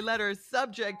 Strawberry Letters,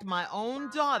 subject, my own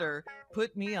daughter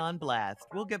put me on blast.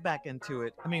 We'll get back into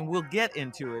it. We'll get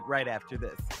into it right after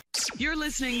this. You're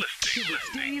listening to the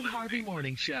Steve Harvey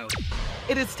Morning Show.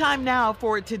 It is time now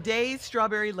for today's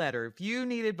Strawberry Letter. If you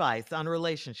need advice on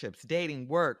relationships, dating,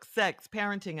 work, sex,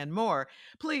 parenting, and more,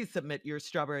 please submit your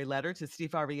Strawberry Letter to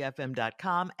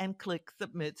steveharveyfm.com and click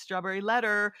Submit Strawberry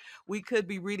Letter. We could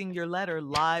be reading your letter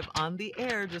live on the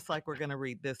air, just like we're going to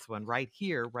read this one right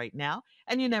here, right now.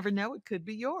 And you never know, it could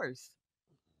be yours.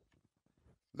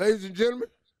 Ladies and gentlemen,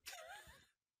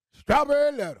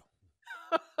 Strawberry Letter.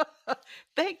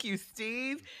 Thank you,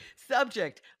 Steve.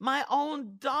 Subject, my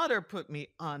own daughter put me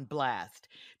on blast.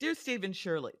 Dear Steve and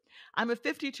Shirley, I'm a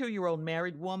 52-year-old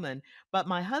married woman, but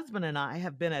my husband and I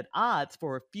have been at odds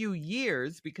for a few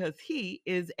years because he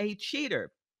is a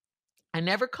cheater. I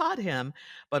never caught him,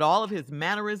 but all of his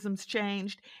mannerisms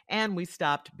changed and we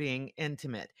stopped being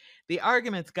intimate. The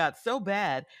arguments got so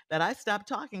bad that I stopped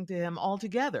talking to him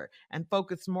altogether and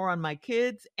focused more on my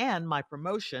kids and my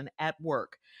promotion at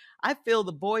work. I fill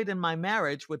the void in my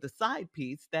marriage with a side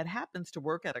piece that happens to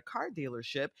work at a car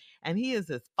dealership, and he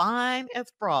is as fine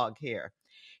as frog hair.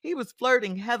 He was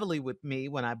flirting heavily with me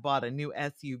when I bought a new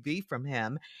SUV from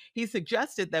him. He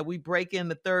suggested that we break in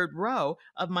the third row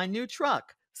of my new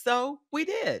truck. So we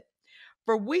did.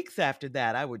 For weeks after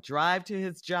that, I would drive to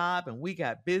his job and we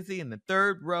got busy in the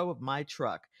third row of my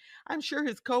truck. I'm sure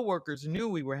his coworkers knew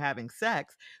we were having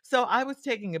sex, so I was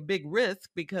taking a big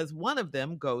risk because one of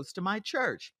them goes to my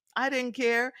church. I didn't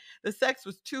care. The sex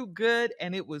was too good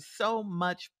and it was so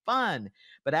much fun.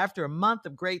 But after a month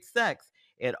of great sex,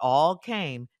 it all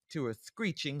came to a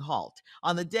screeching halt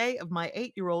on the day of my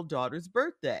 8-year-old daughter's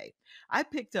birthday. I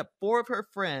picked up 4 of her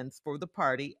friends for the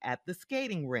party at the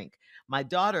skating rink. My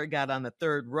daughter got on the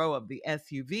third row of the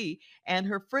SUV and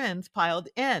her friends piled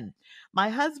in. My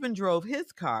husband drove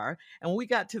his car, and when we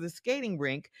got to the skating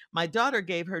rink, my daughter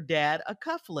gave her dad a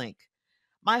cufflink.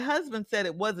 My husband said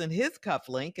it wasn't his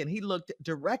cufflink and he looked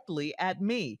directly at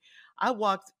me. I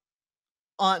walked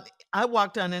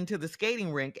on into the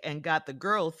skating rink and got the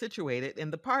girls situated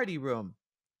in the party room.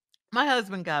 My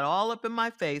husband got all up in my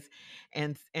face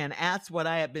and asked what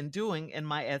I had been doing in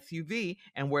my SUV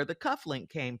and where the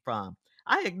cufflink came from.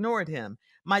 I ignored him.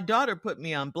 My daughter put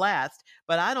me on blast,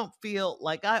 but I don't feel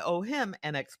like I owe him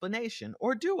an explanation,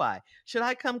 or do I? Should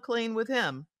I come clean with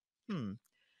him?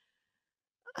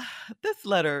 This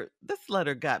letter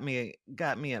got me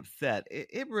upset.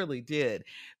 It really did,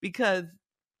 because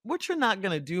what you're not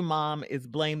going to do, Mom, is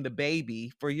blame the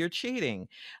baby for your cheating.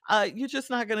 You're just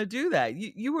not going to do that.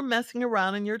 You were messing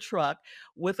around in your truck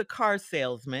with a car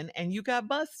salesman and you got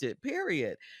busted,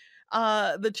 period.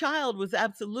 the child was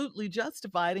absolutely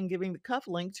justified in giving the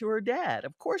cufflink to her dad.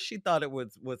 Of course, she thought it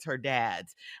was her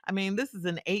dad's. I mean, this is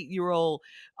an 8-year-old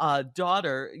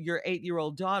daughter, your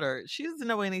 8-year-old daughter. She doesn't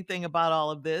know anything about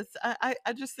all of this. I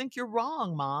just think you're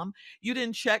wrong, Mom. You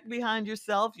didn't check behind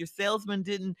yourself. Your salesman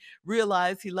didn't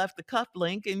realize he left the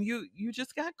cufflink, and you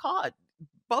just got caught.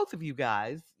 Both of you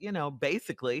guys,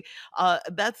 basically.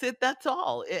 That's it. That's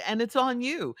all. And it's on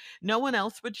you. No one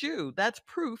else but you. That's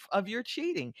proof of your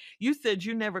cheating. You said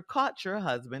you never caught your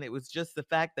husband. It was just the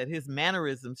fact that his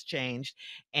mannerisms changed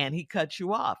and he cut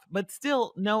you off. But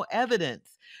still, no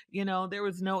evidence. There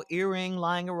was no earring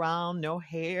lying around, no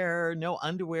hair, no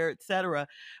underwear, etc.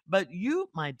 But you,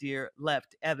 my dear,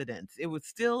 left evidence. It's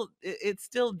still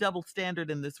double standard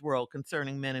in this world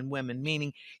concerning men and women,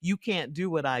 meaning you can't do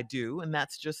what I do, and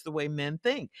that's just the way men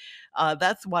think.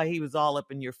 That's why he was all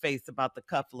up in your face about the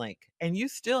cufflink, and you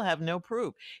still have no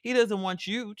proof. He doesn't want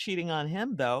you cheating on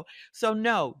him, though. So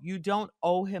no, you don't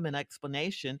owe him an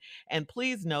explanation. And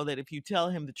please know that if you tell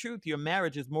him the truth, your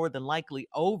marriage is more than likely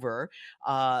over.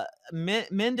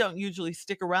 Men don't usually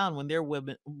stick around when their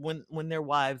women, when their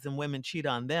wives and women cheat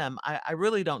on them. I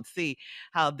really don't see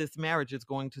how this marriage is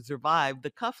going to survive the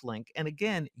cufflink. And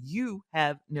again, you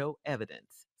have no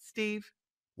evidence. Steve?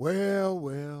 Well.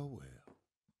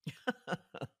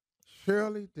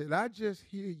 Shirley, did I just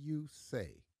hear you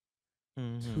say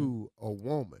to a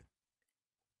woman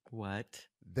what?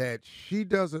 That she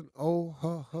doesn't owe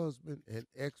her husband an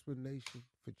explanation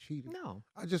for cheating? No.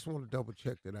 I just want to double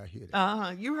check that I hear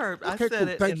that. You heard. Okay, I said cool.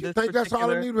 it. Thank you. That's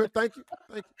all I need. Thank you.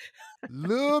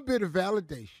 Little bit of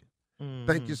validation.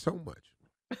 Thank you so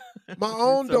much. My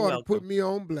own daughter put me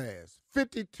on blast.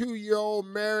 52-year-old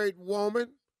married woman,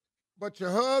 but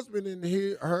your husband and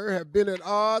her have been at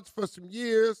odds for some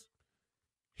years.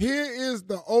 Here is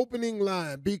the opening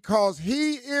line: because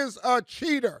he is a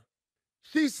cheater.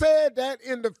 She said that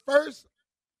in the first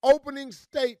opening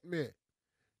statement.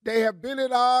 They have been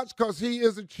at odds because he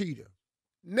is a cheater.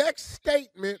 Next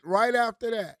statement right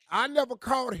after that: I never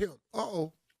caught him.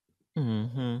 Uh-oh.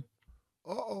 Mm-hmm.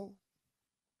 Uh-oh.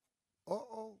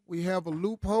 Uh-oh. We have a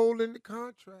loophole in the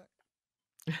contract.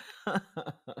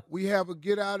 We have a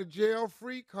get out of jail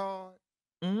free card.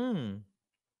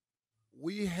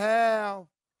 We have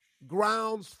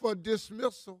grounds for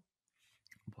dismissal.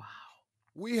 Wow.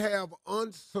 We have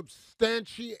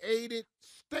unsubstantiated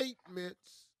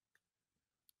statements.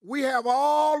 We have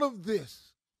all of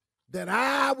this that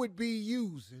I would be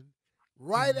using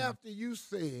right after you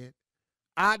said,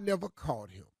 I never caught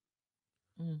him.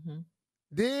 Mm-hmm.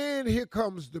 Then here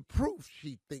comes the proof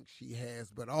she thinks she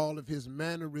has, but all of his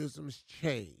mannerisms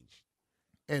changed,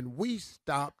 and we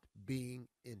stopped being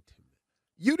intimate.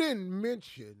 You didn't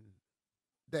mention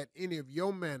that any of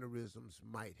your mannerisms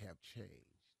might have changed.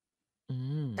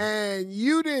 And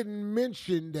you didn't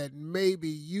mention that maybe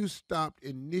you stopped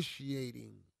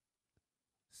initiating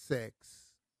sex.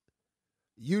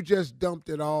 You just dumped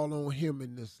it all on him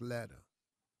in this letter.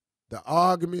 The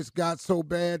arguments got so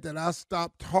bad that I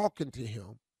stopped talking to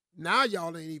him. Now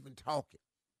y'all ain't even talking.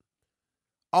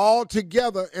 All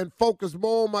together and focus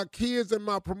more on my kids and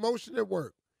my promotion at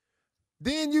work.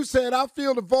 Then you said, I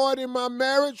feel the void in my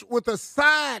marriage with a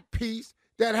side piece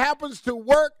that happens to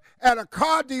work at a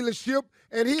car dealership,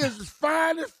 and he is as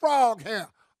fine as frog hair.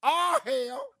 Oh,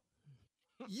 hell.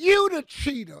 You the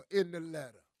cheater in the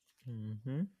letter.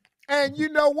 Mm-hmm. And you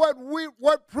know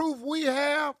what proof we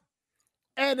have?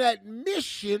 An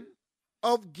admission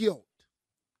of guilt.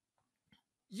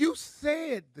 You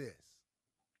said this.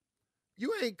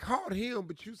 You ain't caught him,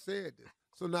 but you said this.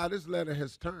 So now this letter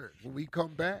has turned. When we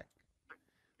come back,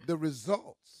 the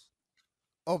results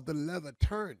of the leather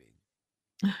turning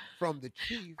from the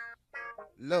chief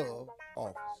love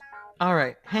officer. All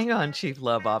right, hang on, Chief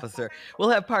Love Officer.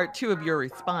 We'll have part 2 of your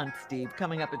response, Steve,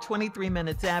 coming up at 23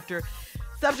 minutes after.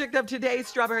 Subject of today's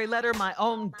Strawberry Letter: my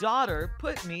own daughter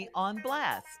put me on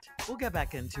blast. We'll get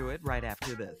back into it right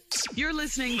after this. You're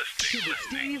listening to the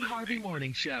Steve Harvey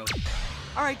Morning Show.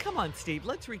 All right, come on, Steve.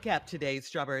 Let's recap today's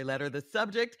Strawberry Letter. The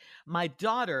subject: my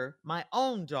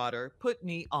own daughter, put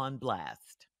me on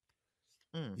blast.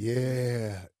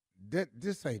 Yeah,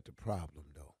 this ain't the problem,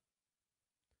 though.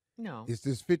 No. It's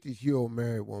this 50-year-old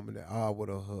married woman that argued with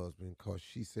her husband because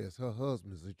she says her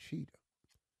husband's a cheater.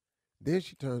 Then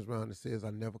she turns around and says,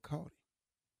 I never caught him.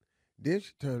 Then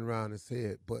she turned around and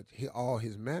said, but all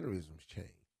his mannerisms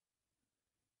changed.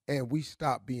 And we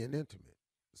stopped being intimate.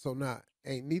 So now,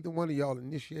 ain't neither one of y'all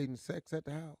initiating sex at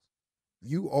the house?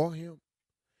 You or him?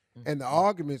 Mm-hmm. And the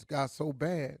arguments got so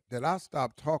bad that I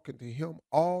stopped talking to him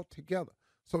altogether.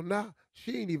 So now,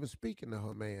 she ain't even speaking to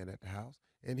her man at the house,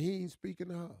 and he ain't speaking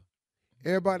to her.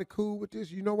 Everybody cool with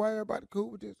this? You know why everybody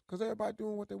cool with this? Because everybody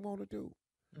doing what they want to do.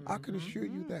 I can assure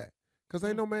you that. Because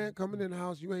ain't no man coming in the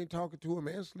house, you ain't talking to him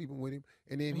and sleeping with him,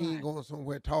 and then he ain't going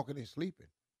somewhere talking and sleeping.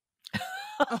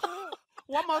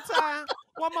 One more time.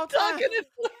 One more time.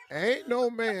 Ain't no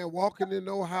man walking in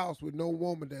no house with no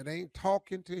woman that ain't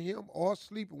talking to him or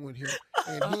sleeping with him,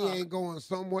 and he ain't going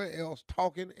somewhere else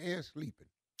talking and sleeping.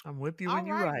 I'm with you when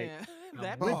you're right.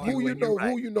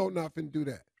 Who you know not finna do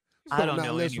that? So I don't now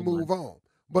know let's anyone. move on.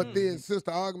 But then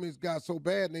sister arguments got so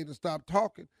bad and they done stopped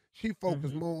talking, she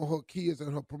focused more on her kids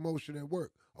and her promotion at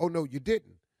work. Oh no, you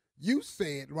didn't. You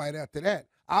said right after that,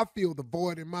 I feel the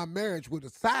void in my marriage with a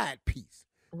side piece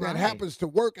that happens to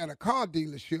work at a car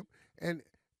dealership, and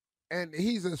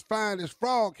he's as fine as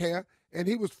frog hair, and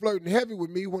he was flirting heavy with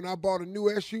me when I bought a new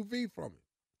SUV from him.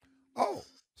 Oh,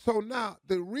 so now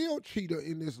the real cheater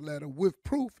in this letter with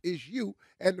proof is you,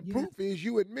 and the proof is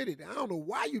you admitted. I don't know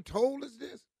why you told us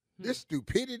this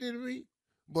stupidity to me,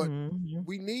 but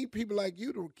we need people like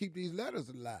you to keep these letters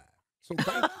alive. So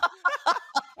thank you.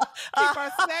 Keep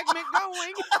our segment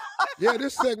going. Yeah,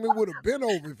 this segment would have been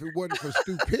over if it wasn't for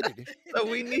stupidity. So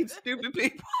we need stupid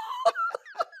people.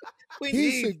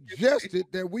 He suggested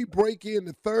that we break in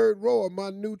the third row of my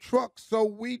new truck, so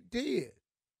we did.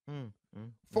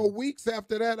 For weeks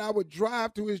after that, I would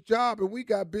drive to his job, and we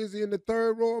got busy in the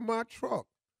third row of my truck.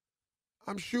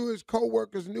 I'm sure his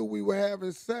coworkers knew we were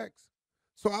having sex,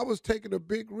 so I was taking a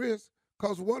big risk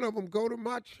because one of them go to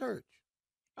my church.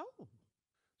 Oh.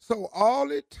 So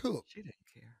all it took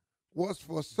was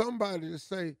for somebody to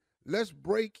say, let's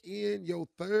break in your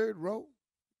third row.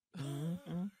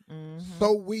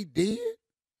 So we did.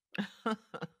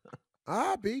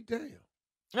 I'll be damned.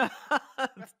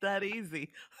 It's that easy.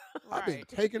 I've been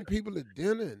taking people to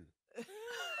dinner and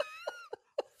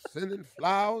sending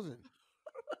flowers and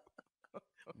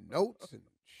notes and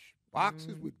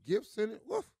boxes with gifts in it.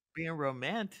 Woof. Being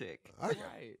romantic. I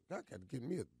got to get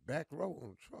me a back row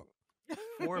on the truck.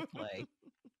 Foreplay.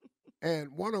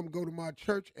 And one of them go to my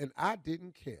church, and I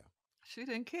didn't care. She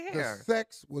didn't care. The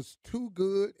sex was too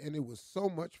good, and it was so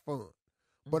much fun.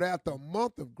 But after a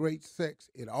month of great sex,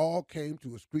 it all came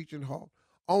to a screeching halt.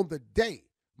 On the day,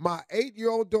 my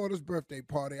 8-year-old daughter's birthday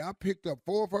party, I picked up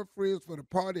 4 of her friends for the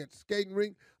party at the skating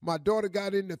rink. My daughter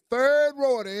got in the third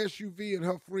row of the SUV, and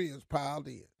her friends piled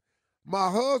in. My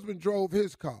husband drove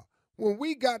his car. When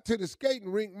we got to the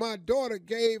skating rink, my daughter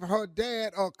gave her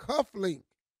dad a cufflink.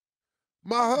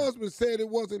 My husband said it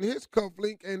wasn't his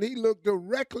cufflink, and he looked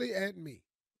directly at me.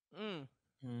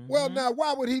 Well, now,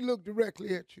 why would he look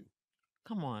directly at you?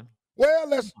 Come on.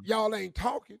 Well, y'all ain't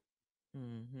talking.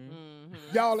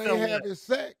 Y'all ain't So having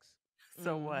sex.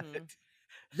 So what?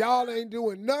 Y'all ain't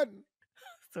doing nothing.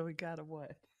 So we got a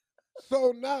what?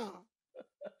 So now,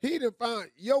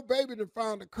 your baby done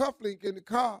found a cufflink in the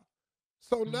car.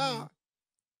 So now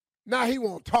he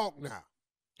won't talk now.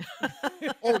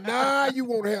 Oh, now you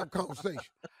won't have conversation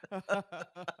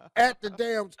at the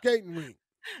damn skating rink.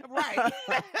 Right.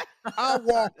 I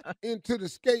walked into the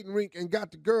skating rink and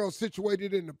got the girls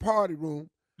situated in the party room.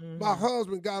 My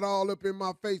husband got all up in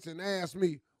my face and asked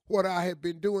me what I had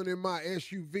been doing in my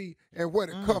SUV and where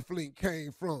the cufflink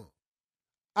came from.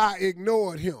 I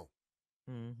ignored him,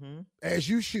 as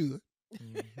you should.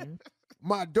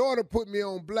 My daughter put me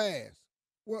on blast.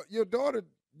 Well, your daughter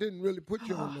didn't really put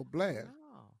you on no blast.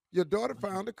 Your daughter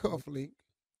found a cufflink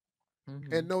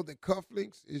and know that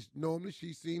cufflinks is normally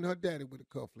she's seen her daddy with a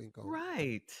cufflink on.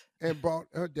 Right. And brought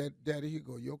her daddy, here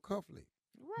go your cufflink.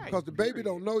 Right. Because the baby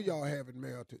don't know y'all having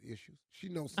marital issues. She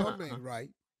knows something ain't right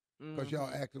because y'all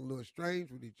acting a little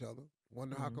strange with each other.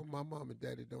 Wonder how come my mom and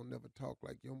daddy don't never talk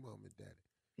like your mom and daddy.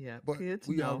 Yeah, but kids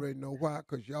we know. already know why,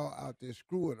 because y'all out there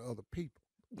screwing other people.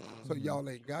 So y'all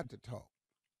ain't got to talk.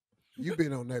 You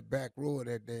been on that back row of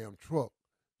that damn truck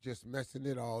just messing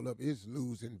it all up. It's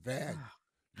losing value.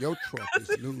 Your truck is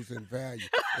losing value.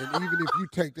 And even if you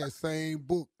take that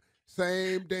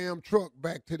same damn truck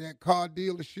back to that car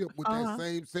dealership with that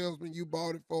same salesman you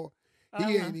bought it for,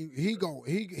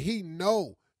 he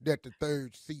know that the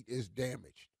third seat is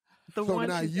damaged. So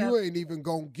now you ain't even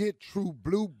gonna get true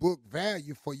blue book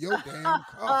value for your damn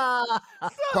car.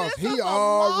 Because he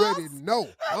already know.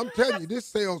 I'm telling you, this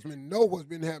salesman know what's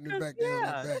been happening back there in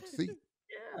that back seat.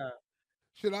 Yeah.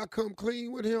 Should I come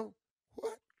clean with him?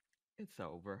 What? It's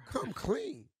over. Come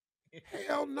clean?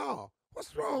 Hell no.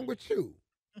 What's wrong with you?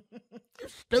 You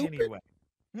stupid. Anyway.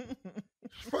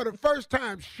 For the first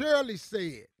time, Shirley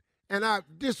said, and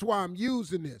this is why I'm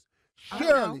using this.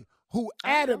 Shirley, who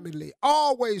adamantly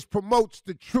always promotes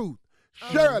the truth.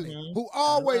 Shirley, who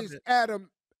always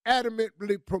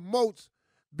adamantly promotes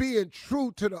being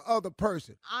true to the other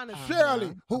person. Honestly.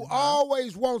 Shirley, who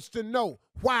always wants to know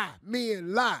why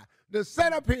men lie, to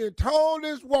set up here and told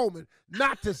this woman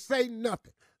not to say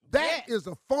nothing. That is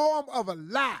a form of a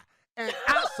lie, and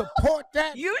I support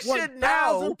that. You should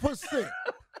know. 1,000%.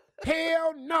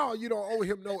 Hell no, you don't owe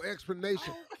him no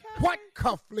explanation. What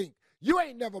cufflink? You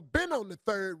ain't never been on the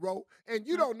third row, and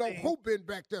you don't know who been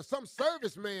back there. Some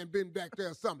serviceman been back there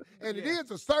or something. And it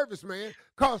is a serviceman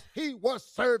because he was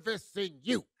servicing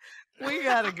you. We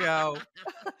gotta go.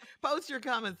 Post your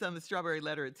comments on the Strawberry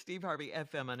Letter at Steve Harvey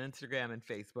FM on Instagram and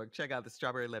Facebook. Check out the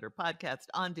Strawberry Letter podcast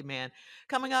on demand.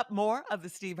 Coming up, more of the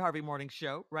Steve Harvey Morning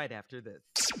Show right after this.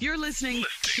 You're listening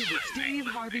to the Steve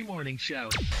Harvey Morning Show.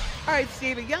 All right,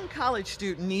 Steve, a young college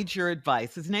student needs your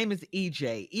advice. His name is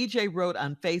EJ. EJ wrote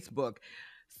on Facebook,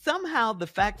 somehow the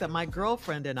fact that my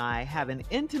girlfriend and I have an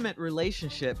intimate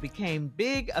relationship became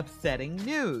big, upsetting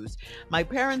news. My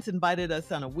parents invited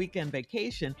us on a weekend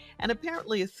vacation and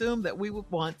apparently assumed that we would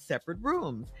want separate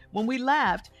rooms. When we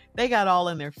laughed, they got all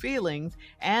in their feelings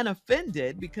and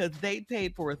offended because they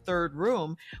paid for a third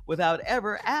room without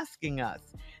ever asking us.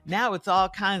 Now it's all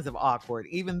kinds of awkward,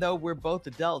 even though we're both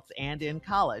adults and in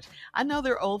college. I know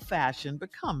they're old-fashioned, but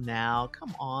come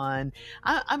on.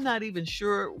 I'm not even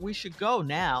sure we should go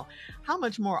now. How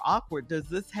much more awkward does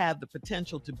this have the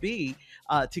potential to be,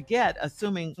 to get,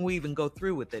 assuming we even go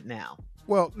through with it now?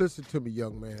 Well, listen to me,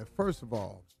 young man. First of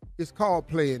all, it's called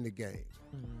playing the game.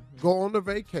 Go on a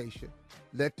vacation.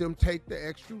 Let them take the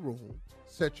extra room.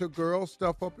 Set your girl's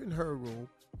stuff up in her room.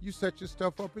 You set your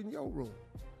stuff up in your room.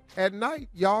 At night,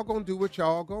 y'all gonna do what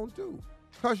y'all gonna do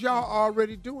because y'all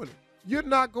already doing it. You're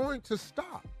not going to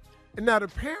stop. And now the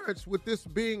parents, with this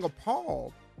being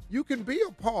appalled, you can be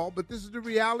appalled, but this is the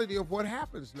reality of what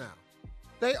happens now.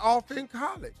 They off in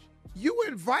college. You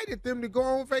invited them to go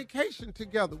on vacation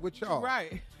together with y'all.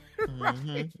 Right.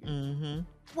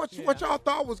 What y'all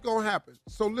thought was gonna happen?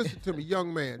 So listen to me,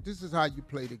 young man. This is how you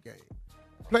play the game.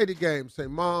 Play the game. Say,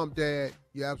 Mom, Dad,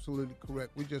 you're absolutely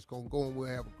correct. We're just gonna go and we'll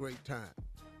have a great time.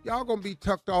 Y'all gonna be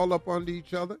tucked all up under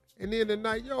each other, and then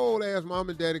tonight, your old ass mom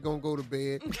and daddy gonna go to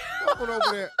bed. Go on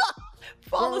over there.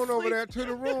 Go on over there to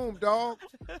the room, dog.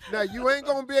 Now you ain't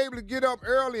gonna be able to get up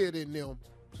earlier than them,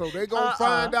 so they gonna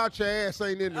find out your ass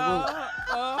ain't in the room.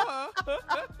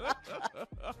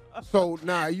 So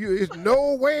now it's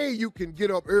no way you can get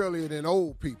up earlier than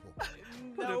old people.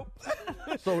 Nope.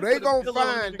 So they gonna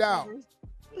find out.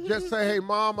 Just say, hey,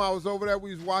 Mom, I was over there.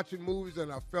 We was watching movies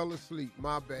and I fell asleep.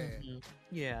 My bad.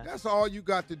 Yeah. That's all you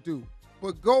got to do.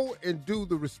 But go and do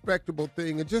the respectable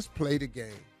thing and just play the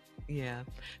game. Yeah.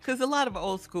 Because a lot of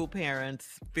old school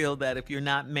parents feel that if you're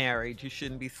not married, you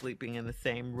shouldn't be sleeping in the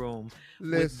same room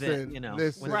with them,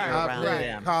 listen, when you're I've around had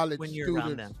them. college When you're around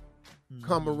students them.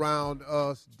 come around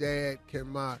us. Dad, can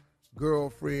my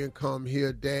girlfriend come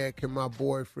here? Dad, can my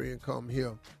boyfriend come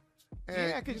here?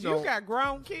 And, because you got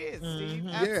grown kids, Steve.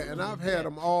 Yeah, and I've had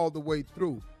them all the way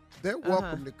through. They're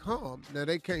welcome to come. Now,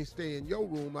 they can't stay in your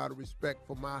room out of respect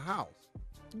for my house.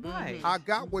 Right. I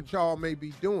got what y'all may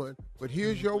be doing, but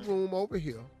here's your room over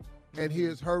here, and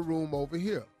here's her room over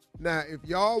here. Now, if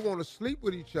y'all want to sleep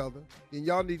with each other, then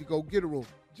y'all need to go get a room.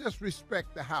 Just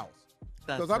respect the house.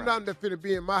 Because I'm not finna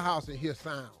be in my house and hear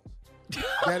sounds.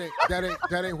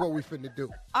 That ain't what we finna do.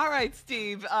 All right,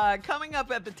 Steve. Coming up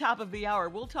at the top of the hour,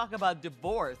 we'll talk about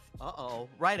divorce.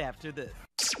 Right after this.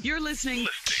 You're listening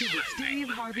to the Steve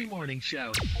Harvey Morning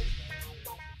Show.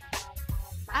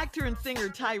 Actor and singer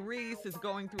Tyrese is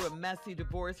going through a messy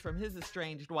divorce from his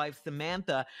estranged wife,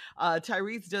 Samantha.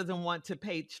 Tyrese doesn't want to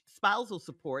pay spousal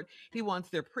support. He wants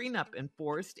their prenup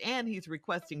enforced, and he's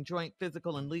requesting joint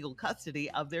physical and legal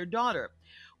custody of their daughter.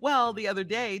 Well, the other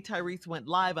day, Tyrese went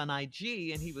live on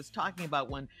IG, and he was talking about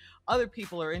when other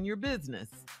people are in your business.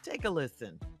 Take a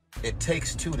listen. It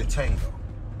takes two to tango.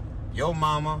 Your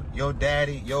mama, your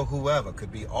daddy, your whoever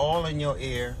could be all in your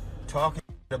ear talking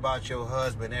about your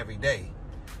husband every day.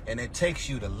 And it takes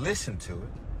you to listen to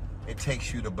it. It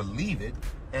takes you to believe it.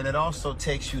 And it also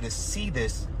takes you to see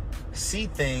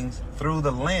things through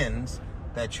the lens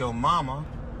that your mama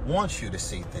wants you to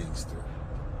see things through.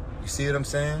 You see what I'm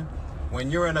saying? When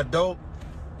you're an adult,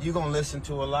 you're going to listen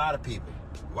to a lot of people.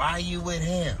 Why you with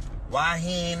him? Why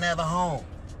he ain't never home?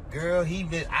 Girl,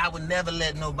 I would never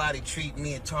let nobody treat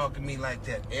me and talk to me like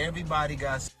that. Everybody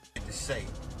got something to say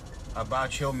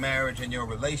about your marriage and your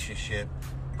relationship,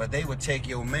 but they would take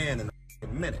your man in a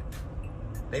minute.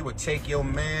 They would take your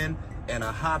man in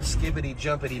a hop, skippity,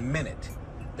 jumpity minute.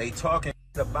 They talking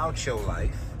about your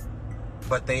life,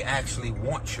 but they actually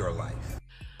want your life.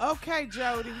 Okay,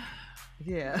 Jody.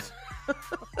 Yeah.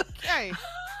 Okay.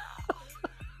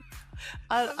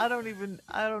 I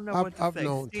don't know what to I've say.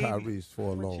 known Stevie, Tyrese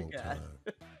for a what you long got? time.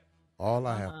 All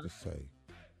I have to say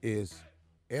is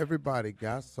everybody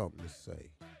got something to say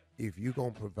if you're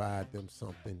going to provide them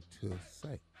something to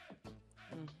say.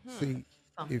 See,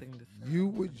 if you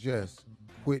would just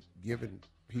quit giving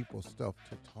people stuff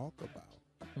to talk about,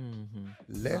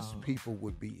 less people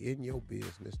would be in your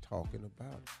business talking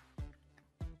about it.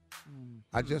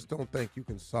 I just don't think you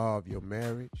can solve your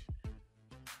marriage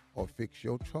or fix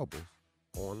your troubles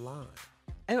online.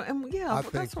 And yeah, I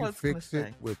that's think what I you was gonna fix say.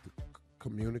 it with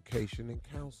communication and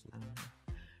counseling.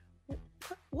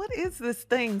 What is this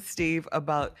thing, Steve,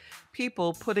 about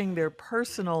people putting their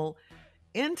personal,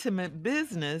 intimate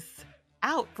business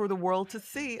out for the world to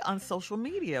see on social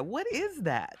media? What is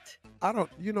that?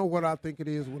 You know what I think it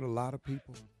is with a lot of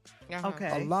people?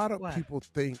 Okay. A lot of what? people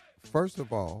think, first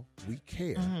of all, we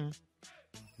care.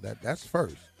 That's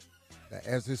first. That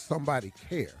as if somebody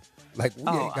care. Like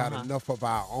we ain't got enough of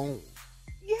our own.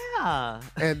 Yeah.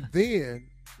 And then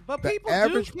But the people do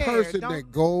average care, person don't-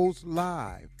 that goes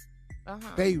live,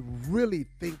 they really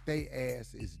think they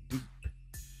ass is deep.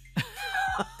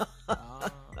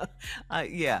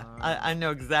 I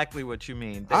know exactly what you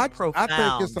mean. I Profound.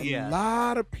 think it's a yeah.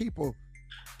 lot of people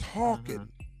talking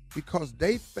because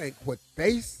they think what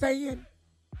they saying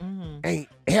ain't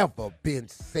ever been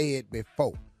said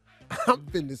before. I'm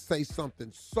finna say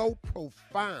something so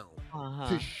profound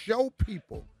to show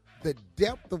people the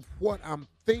depth of what I'm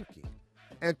thinking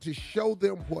and to show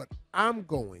them what I'm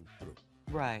going through.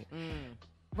 Right.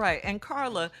 Right. And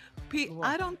Carla,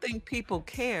 I don't think people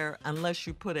care unless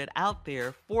you put it out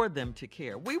there for them to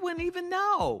care. We wouldn't even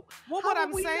know. Well, How what would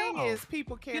I'm we saying know? is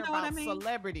people care You know what about I mean?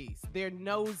 celebrities. They're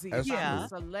nosy That's about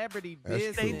true. celebrity That's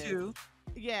business. They do.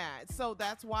 Yeah, so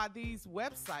that's why these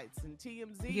websites and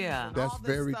TMZ and That's all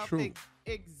this very stuff true.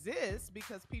 Exists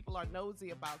because people are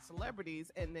nosy about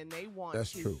celebrities and then they want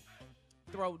That's to true.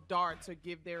 throw darts or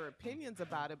give their opinions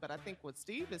about it. But I think what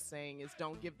Steve is saying is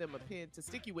don't give them a pin to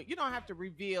stick you with. You don't have to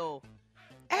reveal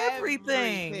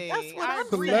Everything. That's what I I'm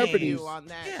agree saying. with you on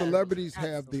that. Celebrities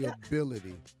have the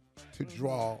ability to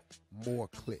draw more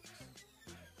clicks.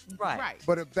 Right.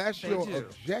 But if that's They your do.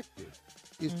 objective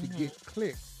is to get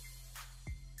clicks,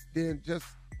 then just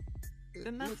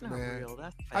Then that's not man, real.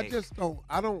 That's I fake. just don't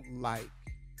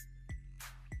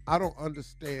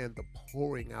understand the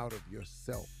pouring out of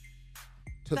yourself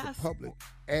to That's- the public,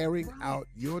 airing out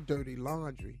your dirty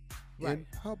laundry in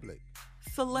public.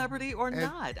 Celebrity or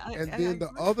not. And then the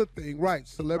other thing, right,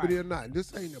 celebrity or not, and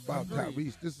this ain't about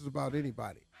Tyrese, this is about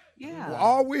anybody. Yeah. Well,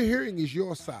 all we're hearing is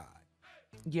your side.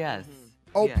 Yes.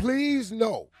 Oh, yes. please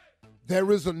know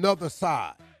there is another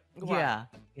side. Yeah.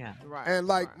 Yeah. Right. And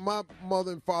like my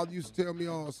mother and father used to tell me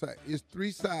all the time, it's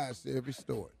three sides to every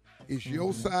story. It's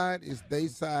your side, it's their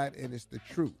side, and it's the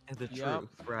truth. And the truth.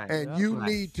 Right. And you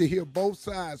need to hear both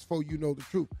sides before you know the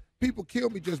truth. People kill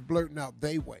me just blurting out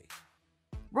their way.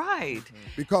 Right.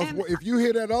 Because if you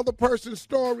hear that other person's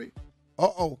story,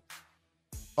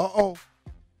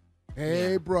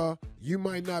 hey, bruh, you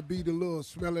might not be the little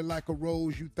smelling like a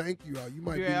rose you think you are. You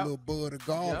might be a little bud of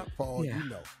garlic for all you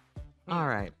know. All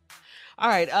right. All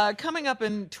right. Coming up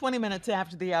in 20 minutes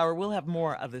after the hour, we'll have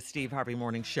more of the Steve Harvey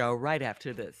Morning Show right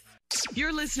after this.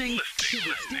 You're listening to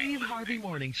the Steve Harvey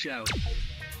Morning Show.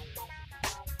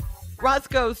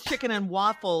 Roscoe's Chicken and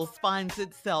Waffles finds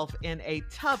itself in a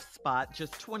tough spot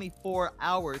just 24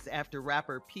 hours after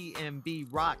rapper PnB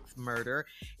Rock's murder.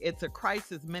 It's a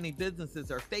crisis many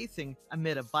businesses are facing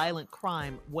amid a violent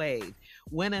crime wave.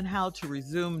 When and how to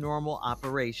resume normal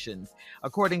operations.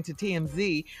 According to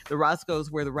TMZ, the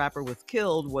Roscoe's where the rapper was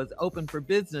killed was open for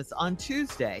business on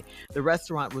Tuesday. The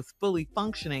restaurant was fully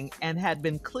functioning and had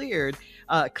been cleaned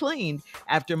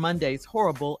after Monday's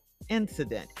horrible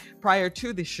incident. Prior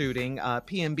to the shooting,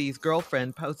 PnB's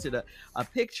girlfriend posted a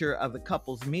picture of the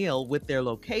couple's meal with their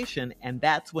location, and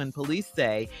that's when police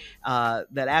say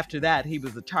that after that he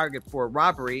was a target for a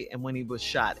robbery and when he was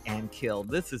shot and killed.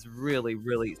 This is really,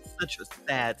 really such a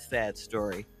sad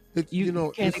story.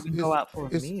 You can't even go out for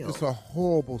a meal. It's a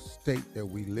horrible state that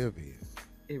we live in.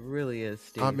 It really is,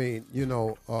 Steve. I mean,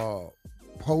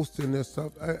 posting this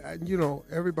stuff,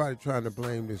 everybody trying to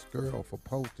blame this girl for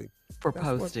posting. For That's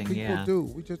posting, what people yeah. do.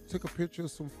 We just took a picture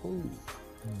of some food.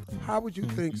 How would you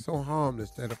think so harmless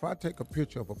that if I take a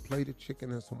picture of a plate of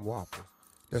chicken and some waffles,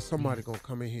 that somebody gonna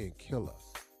come in here and kill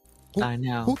us? I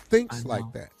know. Who thinks I like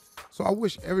know. that? So I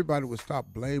wish everybody would stop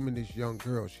blaming this young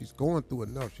girl. She's going through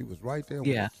enough. She was right there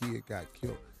when the kid got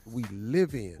killed. We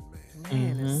live in,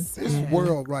 man. This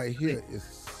world right here is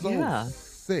so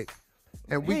sick.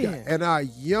 And our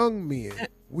young men,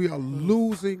 we are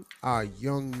losing our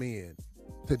young men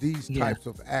to these Yeah. types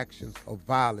of actions of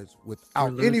violence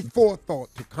without any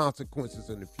forethought to consequences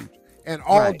in the future and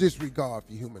all disregard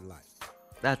for human life.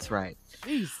 That's right.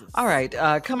 Jesus. All right.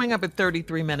 Coming up at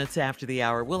 33 minutes after the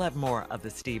hour, we'll have more of the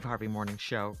Steve Harvey Morning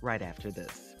Show right after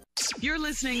this. You're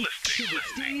listening to the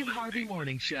Steve Harvey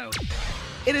Morning Show.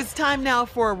 It is time now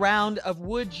for a round of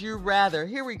Would You Rather.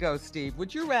 Here we go, Steve.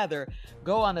 Would you rather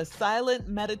go on a silent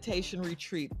meditation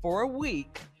retreat for a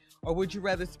week, or would you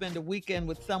rather spend a weekend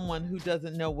with someone who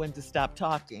doesn't know when to stop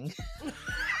talking?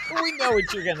 We know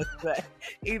what you're going to say.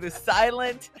 Either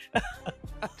silent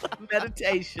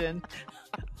meditation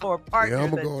or partner. Yeah,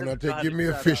 I'm going to go out there, give me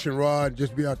a fishing rod, and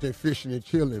just be out there fishing and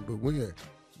chilling. But when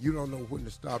you don't know when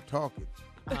to stop talking.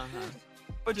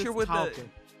 But Just you're with talking.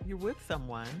 you're with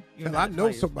someone. You're Hell, I not know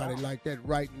by somebody yourself. like that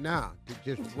right now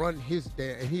to just run his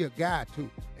damn, and he a guy too,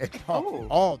 and talk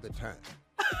all the time.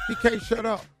 He can't shut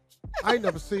up. I ain't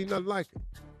never seen nothing like it.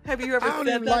 Have you ever I don't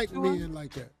said even that like to him? men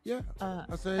like that. Yeah.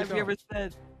 I say, Have you ever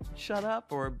said, shut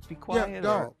up or be quiet? Yeah,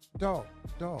 or...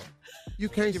 dog. You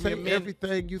can't Give me a say minute.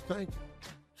 everything you think.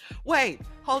 Wait,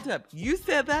 hold up. You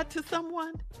said that to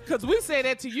someone? Because we say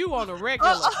that to you on a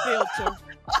regular filter.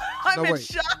 I'm No, in wait.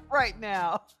 shock right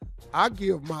now. I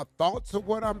give my thoughts of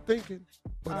what I'm thinking,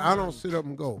 but I don't sit up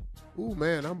and go, ooh,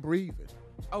 man, I'm breathing.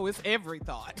 Oh, it's every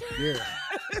thought. Yeah.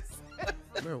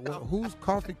 Man, whose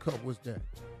coffee cup was that?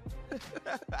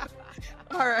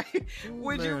 All right. Ooh,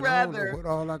 Would man, you I don't rather? know what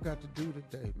all I got to do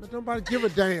today. Man, nobody give a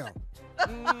damn.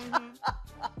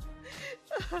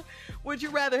 Would you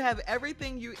rather have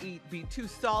everything you eat be too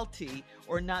salty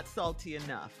or not salty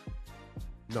enough?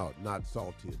 No, not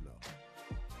salty enough.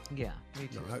 Yeah, me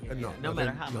too. No,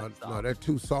 matter how much salt. No, that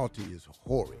too salty is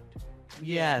horrid.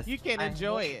 Yes. You can I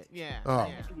enjoy hate it. Yeah. Oh.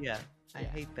 Yeah, I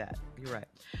hate that. You're right.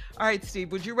 All right,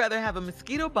 Steve, would you rather have a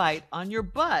mosquito bite on your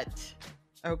butt,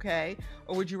 okay?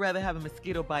 Or would you rather have a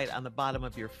mosquito bite on the bottom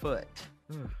of your foot?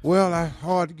 Well, it's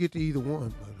hard to get to either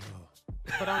one,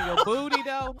 But on your booty,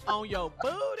 though, on your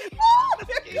booty,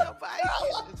 mosquito bite,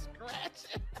 you just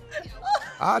scratch it.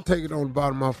 I'll take it on the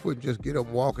bottom of my foot and just get up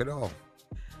and walk it off.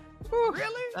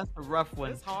 Really? That's a rough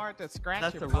one. It's hard to scratch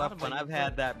That's your a bottom rough one. of your I've had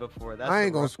foot. that before. That's I a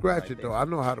ain't gonna rough one scratch right it, though. there. I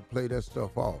know how to play that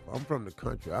stuff off. I'm from the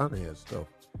country. I done had stuff.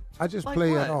 I just Like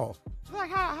play what? it off.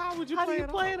 Like, how would you How play do you it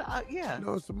play off? it? Yeah.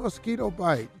 No, it's a mosquito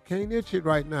bite. You can't itch it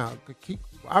right now.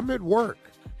 I'm at work.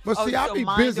 But Oh, see, I so be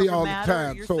mind busy over all the matter?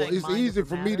 time, You're so saying it's mind easy over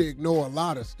for me matter? to ignore a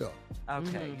lot of stuff.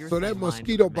 Okay. You're So that saying mind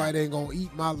mosquito over bite matter. ain't gonna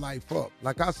eat my life up.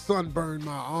 Like I sunburned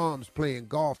my arms playing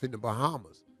golf in the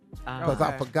Bahamas because I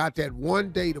Okay. forgot that one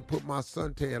day to put my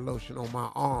suntan lotion on my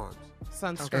arms.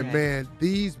 Sunscreen. And man,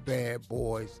 these bad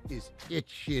boys is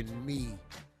itching me.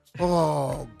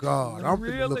 Oh God, I'm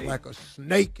gonna look Really? like a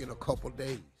snake in a couple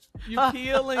days. You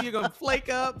peel and you're going to flake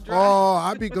up, dry. Oh,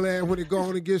 I'll be glad when it go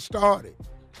on and get started,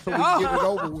 so we can get it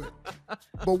over with.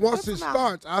 But once it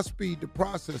starts, I speed the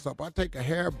process up. I take a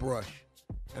hairbrush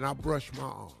and I brush my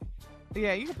arm.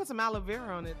 Yeah, you can put some aloe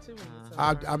vera on it, too.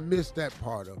 I missed that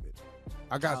part of it.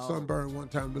 I got sunburned one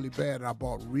time really bad, and I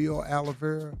bought real aloe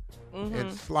vera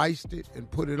and sliced it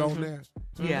and put it on there.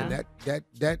 Yeah. And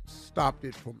that stopped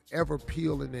it from ever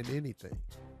peeling in anything.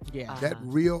 Yeah. That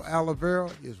real aloe vera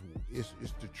is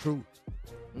the truth.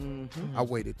 I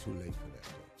waited too late for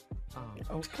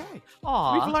that. Okay.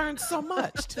 Aw. We've learned so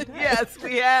much today. Yes,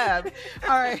 we have. All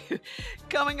right.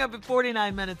 Coming up at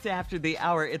 49 minutes after the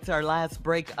hour, it's our last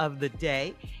break of the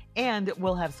day. And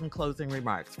we'll have some closing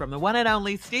remarks from the one and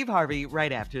only Steve Harvey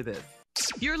right after this.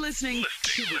 You're listening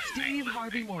to the Steve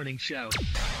Harvey Morning Show.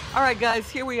 All right, guys,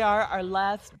 here we are, our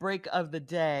last break of the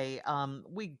day.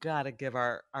 We got to give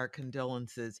our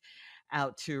condolences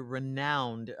out to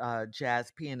renowned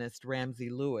jazz pianist Ramsey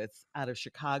Lewis out of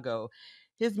Chicago.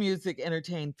 His music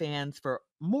entertained fans for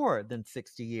more than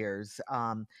 60 years.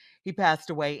 He passed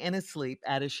away in his sleep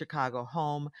at his Chicago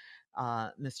home.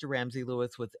 Mr. Ramsey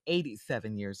Lewis was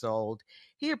 87 years old.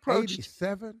 He approached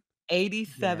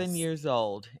 87 Yes. years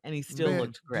old, and he still Man,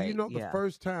 looked great. Do you know the Yeah.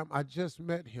 first time I just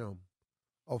met him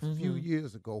a few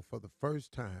years ago for the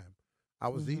first time? I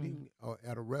was eating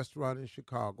at a restaurant in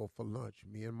Chicago for lunch,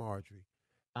 me and Marjorie,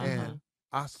 and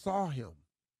I saw him,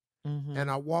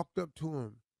 and I walked up to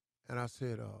him, and I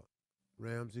said,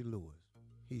 Ramsey Lewis.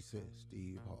 He said,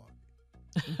 Steve Harvey.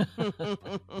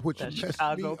 Which That's messed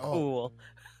Chicago me up. cool.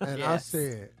 And I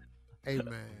said, hey,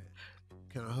 man,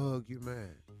 can I hug you,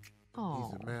 man? Aw.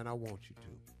 He said, man, I want you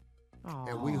to. Aw.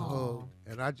 And we hugged,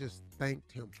 and I just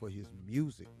thanked him for his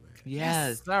music, man.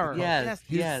 Yes, sir. yes,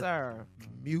 Yes, sir.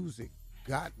 Music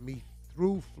got me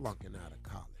through flunking out of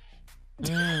college.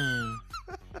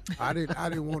 I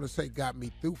didn't want to say got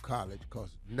me through college because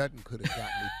nothing could have got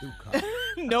me through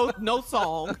college. No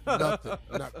song. Nothing.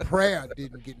 Prayer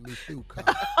didn't get me through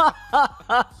college.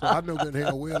 So I know good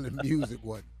hell well in music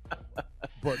wasn't.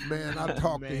 But man, I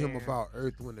talked to him about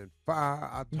Earth, Wind, and Fire.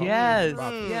 I talked to him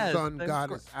about the Sun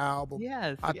Goddess album.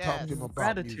 I talked to him about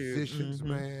Gratitude. musicians,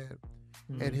 man.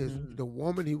 And the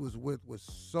woman he was with was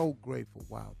so grateful.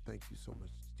 Wow, thank you so much,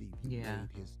 Steve. You made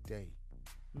his day.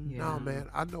 Now, man,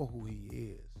 I know who he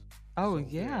is. Oh,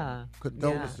 so,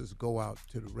 condolences go out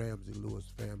to the Ramsey Lewis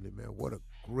family, man. What a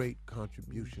great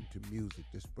contribution to music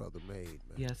this brother made,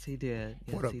 man. Yes, he did.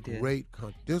 Yes, what a great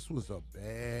this was a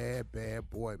bad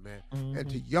boy, man. And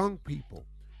to young people,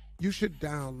 you should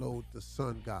download the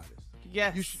Sun Goddess.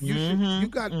 Yes. You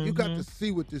got to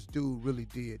see what this dude really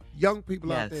did. Young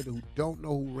people out there who don't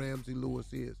know who Ramsey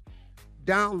Lewis is,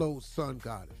 download Sun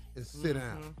Goddess and sit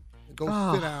down. Go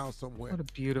sit down somewhere. What a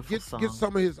beautiful song. Get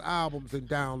some of his albums and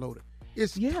download it.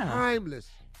 It's timeless.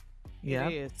 Yeah.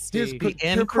 It is, his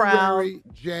contemporary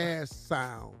jazz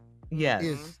sound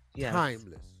is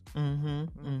timeless.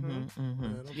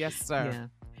 Yes, sir. Yeah.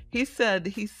 He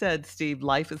said, Steve,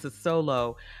 life is a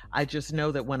solo. I just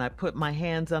know that when I put my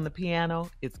hands on the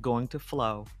piano, it's going to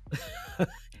flow.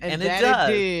 And it does.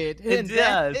 It did. It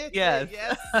does. Yes.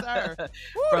 Yes, sir.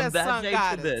 Woo, From that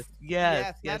day to this.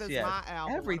 Yes. That is my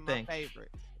album. Everything. One of my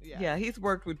favorites. Yeah, he's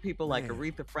worked with people like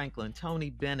Aretha Franklin,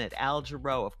 Tony Bennett, Al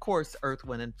Jarreau, of course, Earth,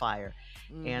 Wind, and Fire.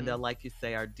 And like you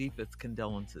say, our deepest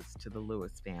condolences to the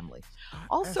Lewis family.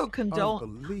 Also,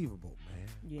 unbelievable,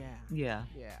 man. Yeah.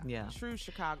 True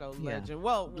Chicago legend.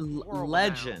 Well,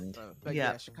 legend. But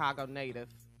yeah, Chicago native.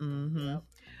 Yep.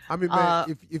 I mean,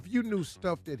 man, if you knew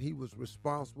stuff that he was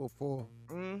responsible for,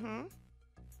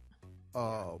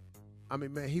 I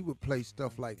mean, man, he would play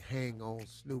stuff like "Hang On,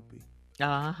 Snoopy."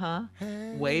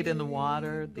 Wade in the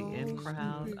Water, the in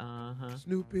crowd.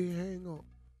 Snoopy, hang on.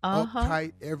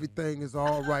 Uptight, everything is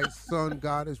all right. Sun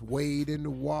Goddess, Wade in the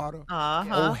Water.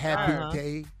 Oh, happy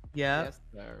day. Yeah. Yes,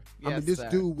 sir. I mean, this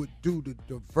dude would do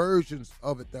the versions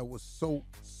of it that was so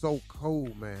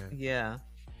cool, man. Yeah.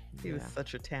 He was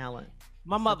such a talent.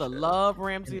 My mother loved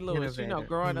Ramsey Lewis. You know,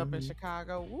 growing up in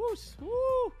Chicago, she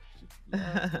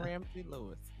loved Ramsey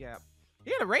Lewis. Yeah.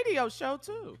 He had a radio show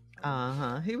too.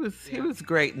 He was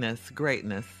greatness.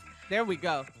 There we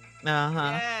go.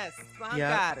 Yes, Sun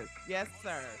Goddess. Yes,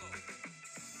 sir.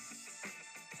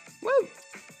 Woo.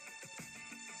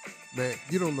 Man,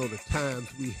 you don't know the times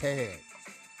we had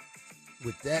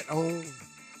with that on.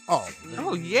 Oh, man.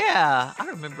 Oh yeah, I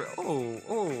remember.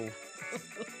 Oh.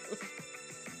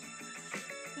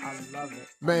 I love it.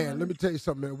 Man, let me tell you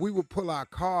something, man. We would pull our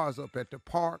cars up at the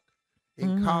park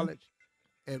in college,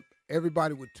 and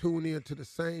everybody would tune in to the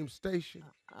same station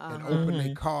and open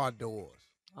their car doors.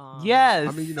 Yes.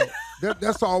 I mean, you know,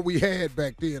 that's all we had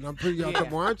back then. I'm pretty young.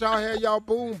 Why don't y'all have y'all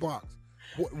boom box?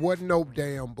 Wasn't no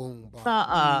damn boom box.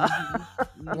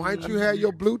 Why don't you have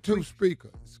your Bluetooth speaker?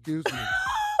 Excuse me.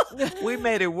 We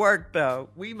made it work, though.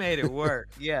 We made it work.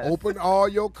 Yes. Open all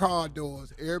your car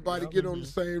doors. Everybody get on the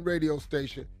same radio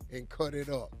station and cut it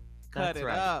up. Cut it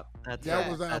up. That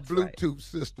was our Bluetooth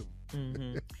system.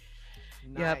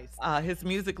 Nice. Yep. His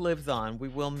music lives on. We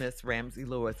will miss Ramsey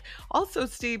Lewis. Also,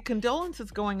 Steve,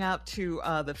 condolences going out to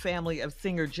the family of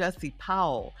singer Jesse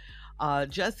Powell.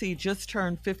 Jesse just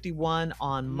turned 51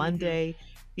 on Monday.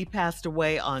 He passed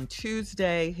away on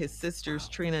Tuesday. His sisters,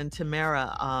 Trina and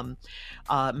Tamara,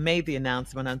 made the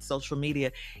announcement on social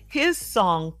media. His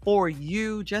song, For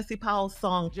You, Jesse Powell's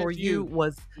song, For You,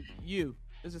 was... You.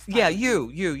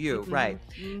 You, right.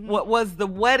 What was the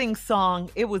wedding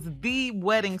song? It was the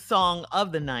wedding song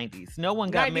of the 90s. No one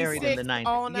got married in the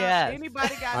 90s. Yes.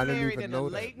 Anybody got married in the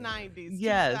late 90s,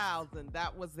 2000,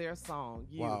 that was their song.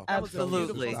 You. Wow. That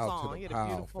Absolutely. Was a beautiful song. He had a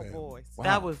beautiful voice. Wow.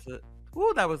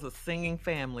 That was a singing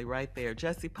family right there.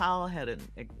 Jesse Powell had an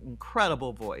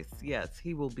incredible voice. Yes,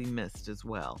 he will be missed as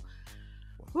well.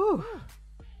 Whew.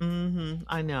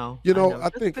 I know. You know, I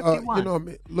think, you know, I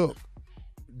mean, look,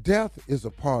 death is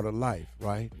a part of life,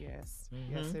 right? Yes.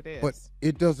 Yes, it is. But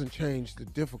it doesn't change the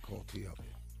difficulty of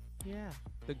it. Yeah.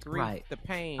 The grief, the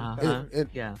pain.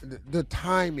 The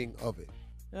timing of it.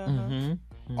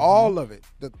 All of it.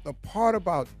 The part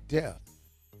about death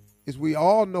is we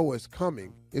all know it's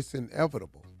coming. It's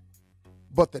inevitable.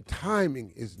 But the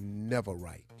timing is never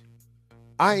right.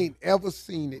 I ain't ever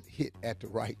seen it hit at the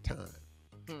right time.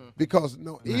 Because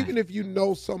even if you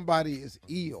know somebody is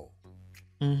ill,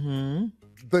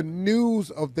 the news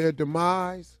of their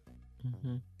demise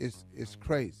is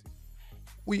crazy.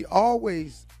 We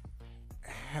always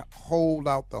hold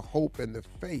out the hope and the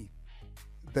faith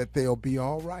that they'll be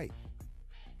all right,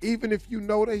 even if you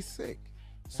know they sick.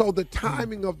 So the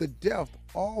timing of the death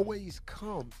always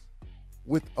comes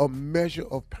with a measure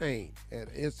of pain, and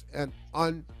it's an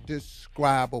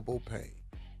undescribable pain.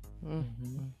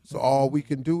 Mm-hmm. So all we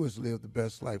can do is live the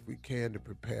best life we can to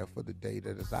prepare for the day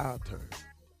that is our turn.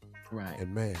 Right.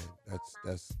 And man,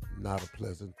 that's not a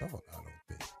pleasant thought, I don't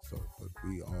think. So, but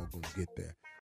we all gonna get there.